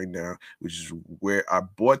using right now, which is where I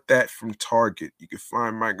bought that from Target. You can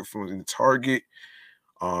find microphones in Target,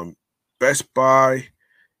 um, Best Buy.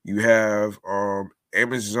 You have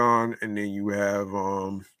Amazon, and then you have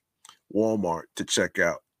Walmart to check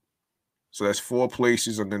out. So that's 4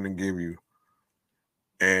 places I'm gonna give you.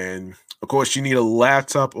 And of course, you need a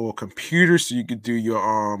laptop or a computer so you could do your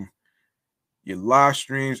live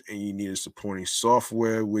streams, and you need a supporting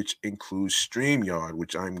software, which includes StreamYard,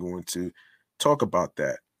 which I'm going to talk about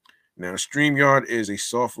that. Now, StreamYard is a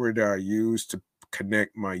software that I use to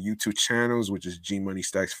connect my YouTube channels, which is G Money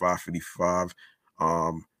Stacks 555,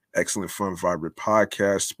 Excellent Fun Vibrant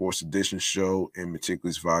Podcast, Sports Edition Show, and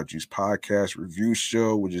Meticulous Vibe Juice Podcast Review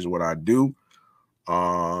Show, which is what I do.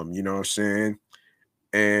 You know what I'm saying?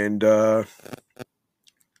 And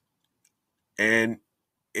and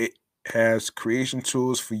it has creation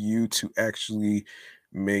tools for you to actually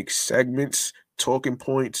make segments, talking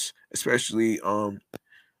points, especially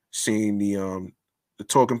seeing the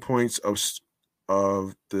talking points of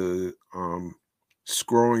the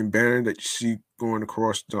scrolling banner that you see going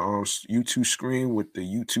across the YouTube screen with the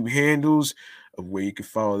YouTube handles of where you can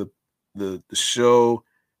follow the show,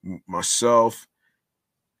 myself,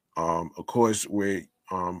 of course, where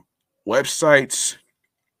websites.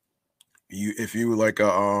 You if you were like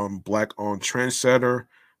a black owned trendsetter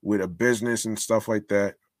with a business and stuff like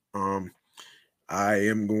that, um, I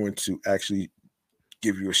am going to actually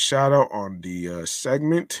give you a shout out on the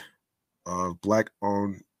segment of black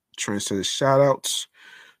owned trendsetter shout outs.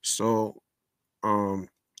 So um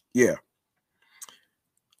yeah.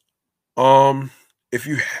 Um if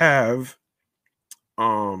you have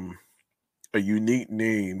um a unique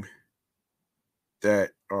name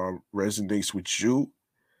that resonates with you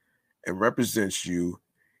and represents you,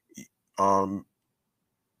 um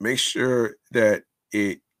make sure that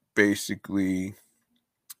it basically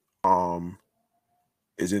um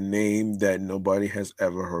is a name that nobody has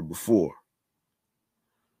ever heard before.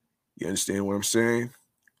 You understand what I'm saying?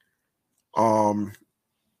 Um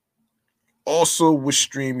Also with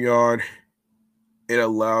StreamYard, it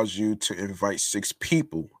allows you to invite 6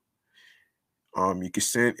 people. You can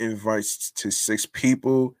send invites to 6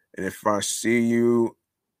 people, and if I see you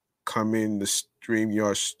come in the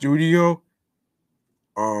StreamYard studio,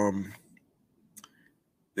 um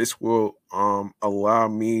this will allow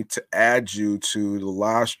me to add you to the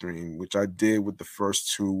live stream, which I did with the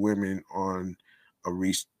first 2 women on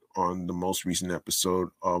on the most recent episode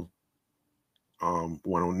of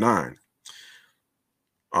 109.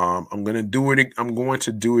 I'm going to do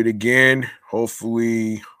it again,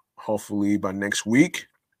 hopefully by next week.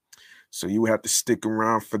 So you have to stick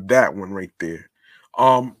around for that one right there.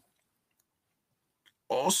 Um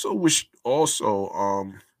also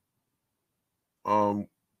um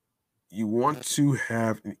you want to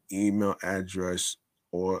have an email address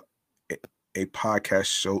or a, a podcast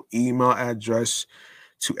show email address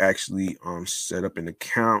to actually set up an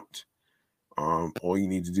account. All you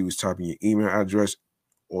need to do is type in your email address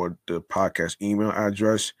or the podcast email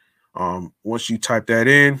address. Once you type that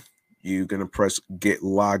in, you're gonna press get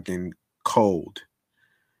login code.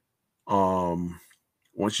 Um,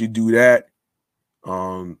 Once you do that,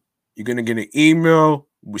 you're gonna get an email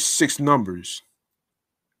with 6 numbers.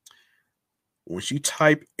 Once you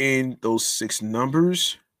type in those 6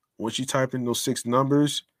 numbers, once you type in those 6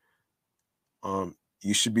 numbers,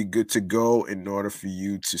 you should be good to go in order for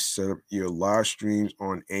you to set up your live streams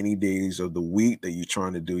on any days of the week that you're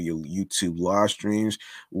trying to do your YouTube live streams,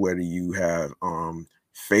 whether you have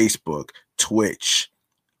Facebook, Twitch,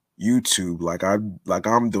 YouTube, like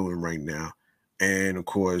I'm doing right now. And of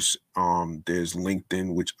course, there's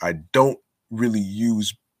LinkedIn, which I don't really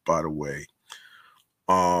use, by the way.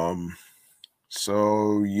 Um,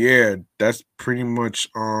 so yeah, that's pretty much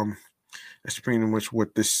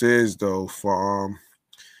what this is though for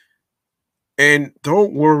and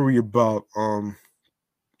don't worry about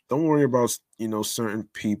certain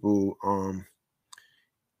people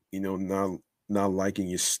not liking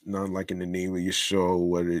the name of your show,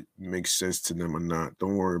 whether it makes sense to them or not.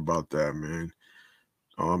 Don't worry about that, man.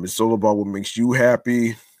 It's all about what makes you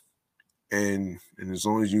happy, and as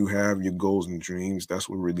long as you have your goals and dreams, that's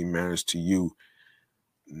what really matters to you,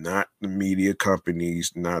 not the media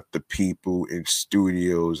companies, not the people in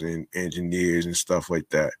studios and engineers and stuff like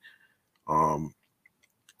that. Um,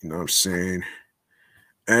 you know what I'm saying?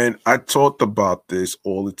 And I talked about this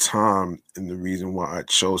all the time, and the reason why I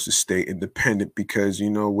chose to stay independent because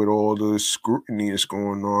with all the scrutiny that's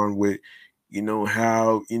going on with,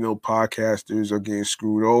 how podcasters are getting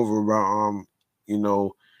screwed over by you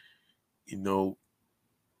know, you know,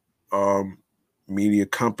 um, media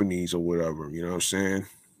companies or whatever. You know what I'm saying?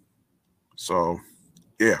 So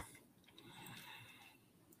yeah.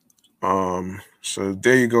 So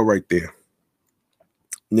there you go, right there.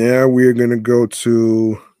 Now we're gonna go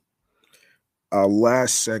to our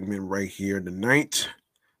last segment right here tonight.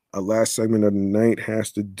 Our last segment of the night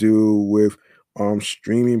has to do with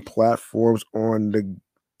streaming platforms on the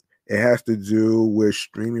it has to do with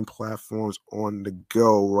streaming platforms on the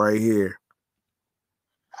go right here.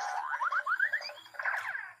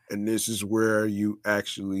 And this is where you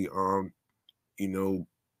actually you know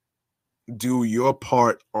do your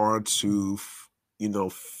part onto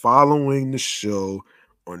following the show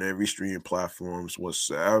on every streaming platforms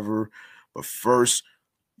whatsoever. But first,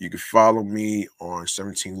 you can follow me on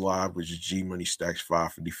 17 Live, which is G Money Stacks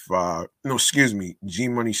 555. No, excuse me, G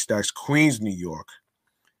Money Stacks Queens, New York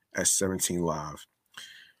at 17 Live.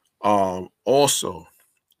 Also,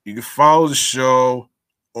 you can follow the show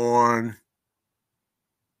on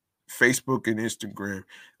Facebook and Instagram,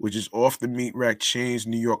 which is Off the Meat Rack Chains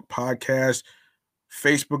New York Podcast.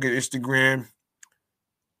 Facebook and Instagram,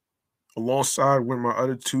 alongside with my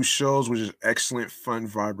other 2 shows, which is Excellent Fun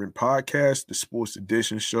Vibrant Podcast, the Sports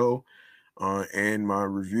Edition show, and my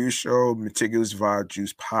review show, Meticulous Vibe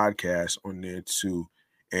Juice Podcast, on there too.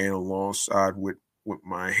 And alongside with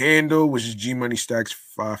my handle, which is G Money Stacks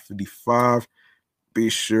 555. Be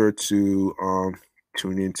sure to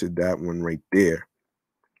tune into that one right there.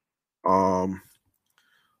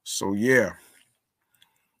 So yeah.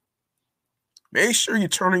 Make sure you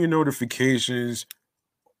turn on your notifications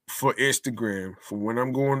for Instagram for when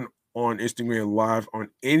I'm going on Instagram live on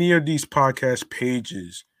any of these podcast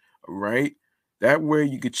pages. All right. That way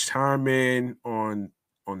you could chime in on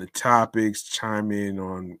the topics, chime in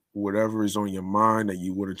on whatever is on your mind that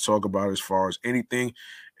you want to talk about as far as anything.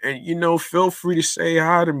 And feel free to say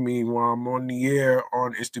hi to me while I'm on the air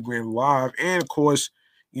on Instagram live and of course,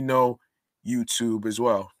 you know, YouTube as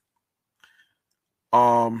well.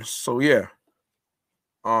 So yeah.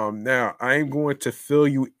 Now I am going to fill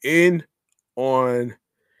you in on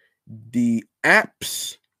the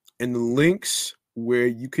apps and the links where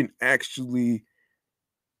you can actually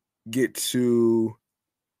get to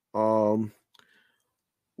um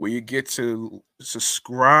where you get to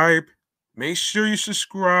subscribe. Make sure you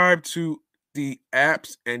subscribe to the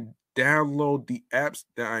apps and download the apps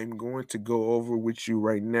that I'm going to go over with you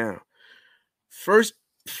right now. First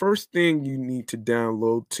first thing you need to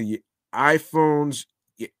download to your iPhones,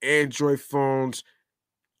 your Android phones,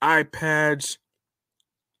 iPads,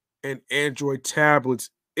 and Android tablets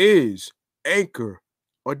is Anchor,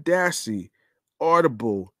 Audacity,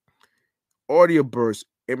 Audible, Audioburst,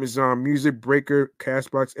 Amazon Music Breaker,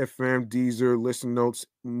 Castbox FM, Deezer, Listen Notes,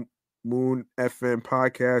 Moon FM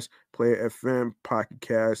Podcast, Player FM, Pocket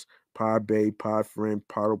Cast, Podbay, Podfriend,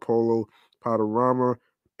 Podopolo, Podorama,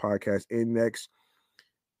 Podcast Index,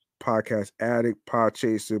 Podcast Addict,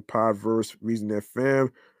 Podchaser, Podverse, Reason FM.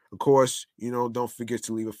 Of course, don't forget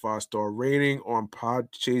to leave a 5-star rating on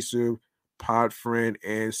Podchaser, Podfriend,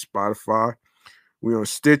 and Spotify. We're on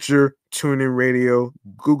Stitcher, TuneIn Radio,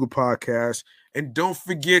 Google Podcasts, and don't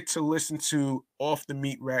forget to listen to Off the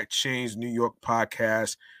Meat Rack Chains New York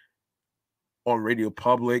Podcast on Radio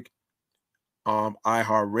Public,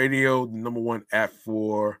 iHeartRadio, the #1 app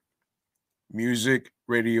for music,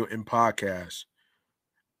 radio, and podcasts.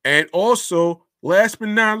 And also, last but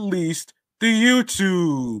not least, the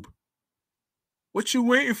YouTube. What you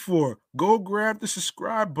waiting for? Go grab the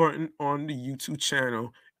subscribe button on the YouTube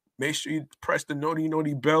channel. Make sure you press the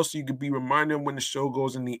noti bell so you can be reminded when the show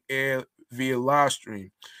goes in the air via live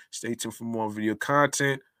stream. Stay tuned for more video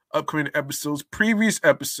content, upcoming episodes, previous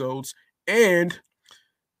episodes, and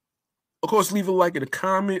of course, leave a like and a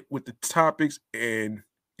comment with the topics and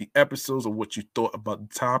the episodes of what you thought about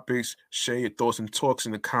the topics. Share your thoughts and talks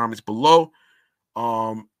in the comments below.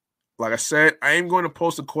 Um, like I said, I am going to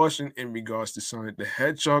post a question in regards to Sonic the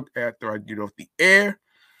Hedgehog after I get off the air.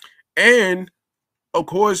 And of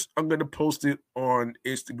course, I'm going to post it on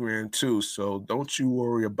Instagram too. So don't you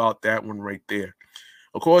worry about that one right there.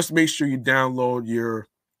 Of course, make sure you download your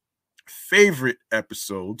favorite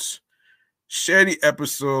episodes, share the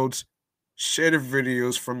episodes, share the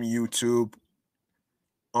videos from YouTube,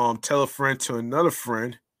 tell a friend to another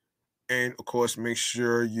friend, and of course, make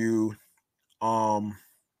sure you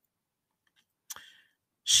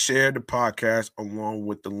share the podcast along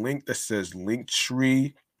with the link that says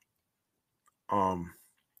Linktree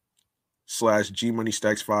slash G Money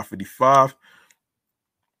Stacks 555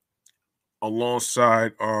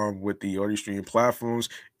 alongside with the audio streaming platforms.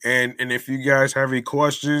 And if you guys have any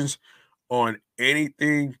questions on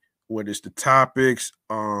anything, whether it's the topics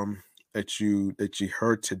that you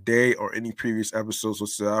heard today or any previous episodes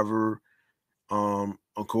whatsoever,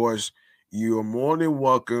 of course, you are more than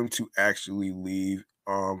welcome to actually leave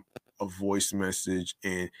a voice message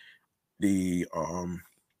in the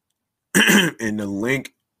in the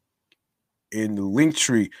link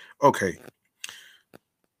tree. Okay.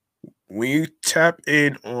 When you tap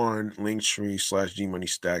in on Linktree slash G Money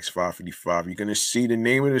Stacks 555, you're gonna see the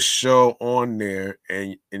name of the show on there,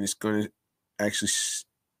 and it's gonna actually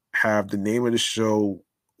have the name of the show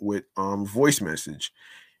with voice message.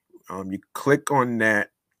 You click on that,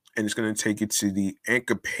 and it's gonna take you to the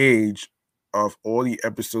anchor page of all the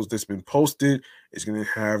episodes that's been posted. It's gonna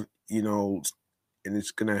have, and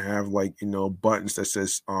it's gonna have buttons that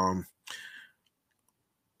says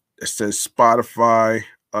Spotify,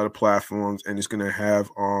 other platforms, and it's gonna have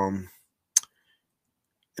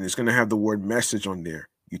the word message on there.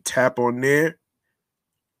 You tap on there,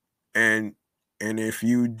 and if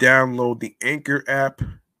you download the Anchor app,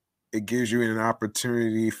 it gives you an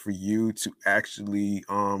opportunity for you to actually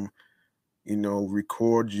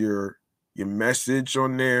record your message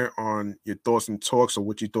on there, on your thoughts and talks, or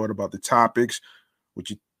what you thought about the topics. If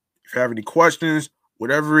you have any questions,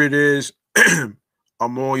 whatever it is,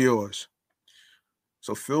 I'm all yours.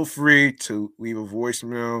 So feel free to leave a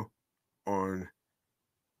voicemail on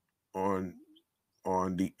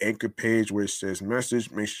the Anchor page where it says message.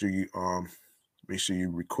 Make sure you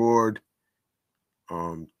record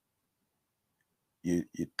your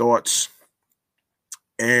thoughts.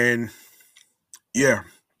 And yeah.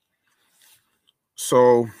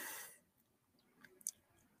 So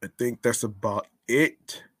I think that's about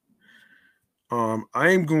it. I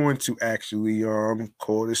am going to actually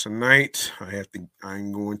call this a night.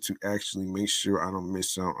 I'm going to actually make sure I don't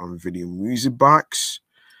miss out on Video Music Box.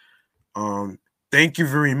 Thank you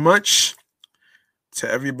very much to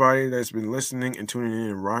everybody that's been listening and tuning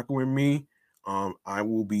in and rocking with me. I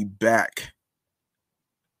will be back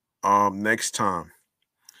next time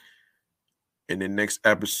in the next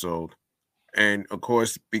episode. And of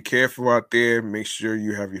course, be careful out there. Make sure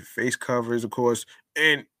you have your face covers, of course,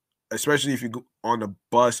 and especially if you go on a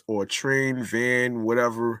bus or a train, van,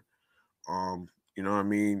 whatever. You know what I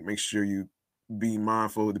mean? Make sure you be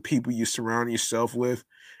mindful of the people you surround yourself with.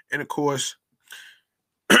 And of course,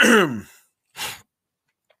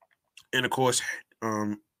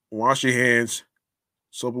 wash your hands,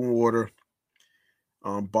 soap and water,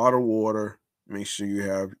 bottled water. Make sure you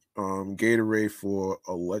have Gatorade for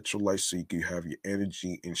electrolytes so you can have your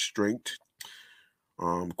energy and strength.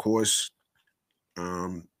 Of course,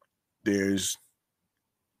 there's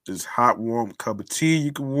this hot, warm cup of tea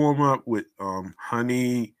you can warm up with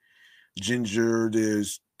honey, ginger.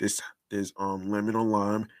 There's lemon or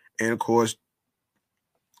lime, and of course,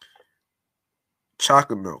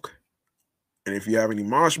 chocolate milk. And if you have any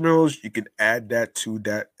marshmallows, you can add that to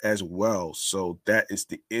that as well. So that is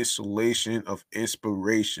the installation of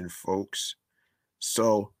inspiration, folks.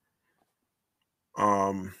 So,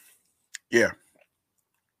 yeah,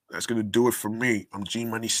 that's gonna do it for me. I'm G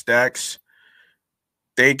Money Stacks.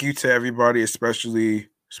 Thank you to everybody, especially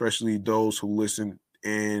those who listen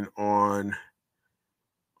in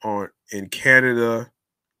in Canada,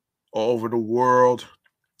 all over the world.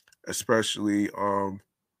 especially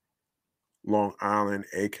Long Island,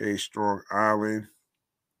 aka Strong Island,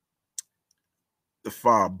 the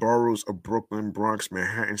five boroughs of Brooklyn, Bronx,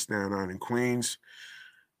 Manhattan, Staten Island, and Queens.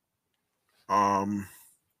 Um,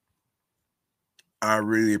 I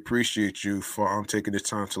really appreciate you for taking the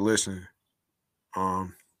time to listen.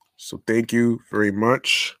 Um, so thank you very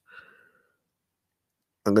much.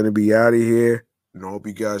 I'm gonna be out of here, and I hope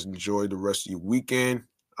you guys enjoy the rest of your weekend.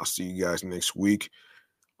 I'll see you guys next week.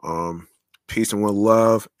 Um, Peace and one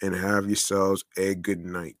love, and have yourselves a good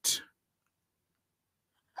night.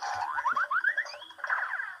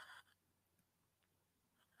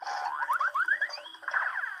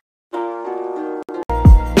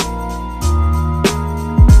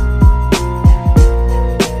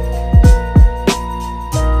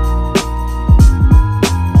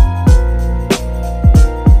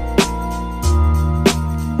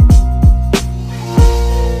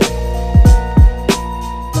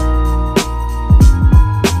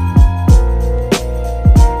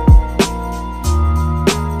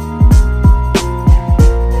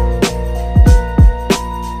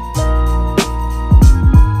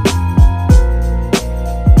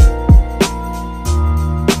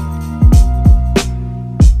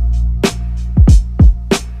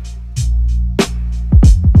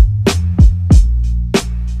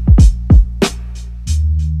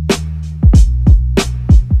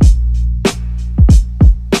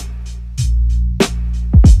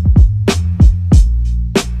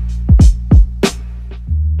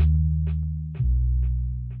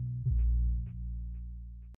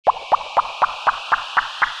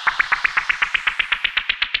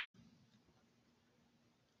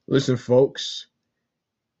 Listen, folks,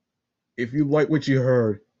 if you like what you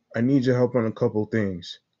heard, I need your help on a couple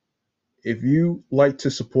things. If you like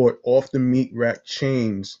to support Off the Meat Rack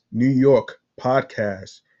Chains New York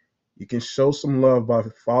podcast, you can show some love by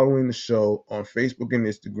following the show on Facebook and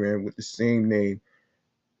Instagram with the same name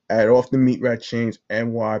at Off the Meat Rack Chains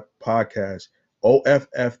NY podcast.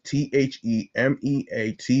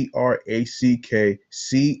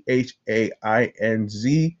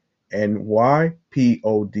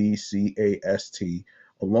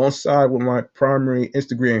 alongside with my primary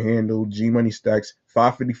Instagram handle, G Money Stacks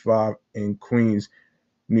 555 in Queens,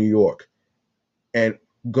 New York. And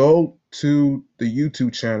go to the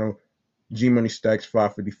YouTube channel, G Money Stacks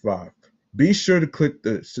 555. Be sure to click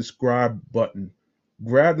the subscribe button.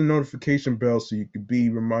 Grab the notification bell so you can be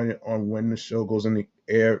reminded on when the show goes on the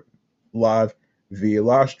air live via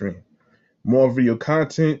live stream. More video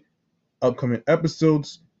content, upcoming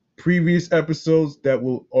episodes, previous episodes that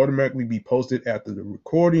will automatically be posted after the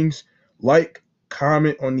recordings. Like,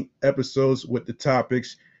 comment on the episodes with the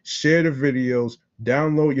topics, share the videos,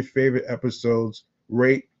 download your favorite episodes,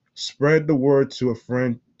 rate, spread the word to a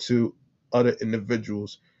friend, to other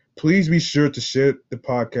individuals. Please be sure to share the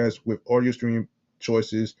podcast with audio streaming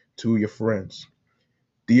choices to your friends.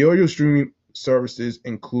 The audio streaming services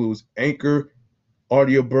includes Anchor,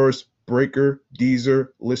 Audio Burst, Breaker, Deezer,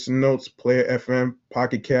 Listen Notes, Player FM,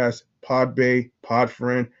 Pocket Cast, Podbay,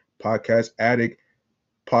 Podfriend, Podcast Addict,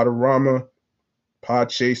 Podorama,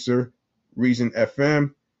 Podchaser, Reason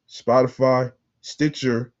FM, Spotify,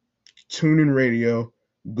 Stitcher, TuneIn Radio,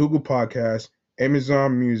 Google Podcasts,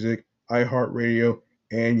 Amazon Music, iHeartRadio,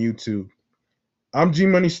 and YouTube. I'm G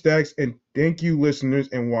Money Stacks, and thank you, listeners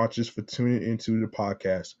and watchers, for tuning into the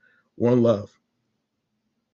podcast. One love.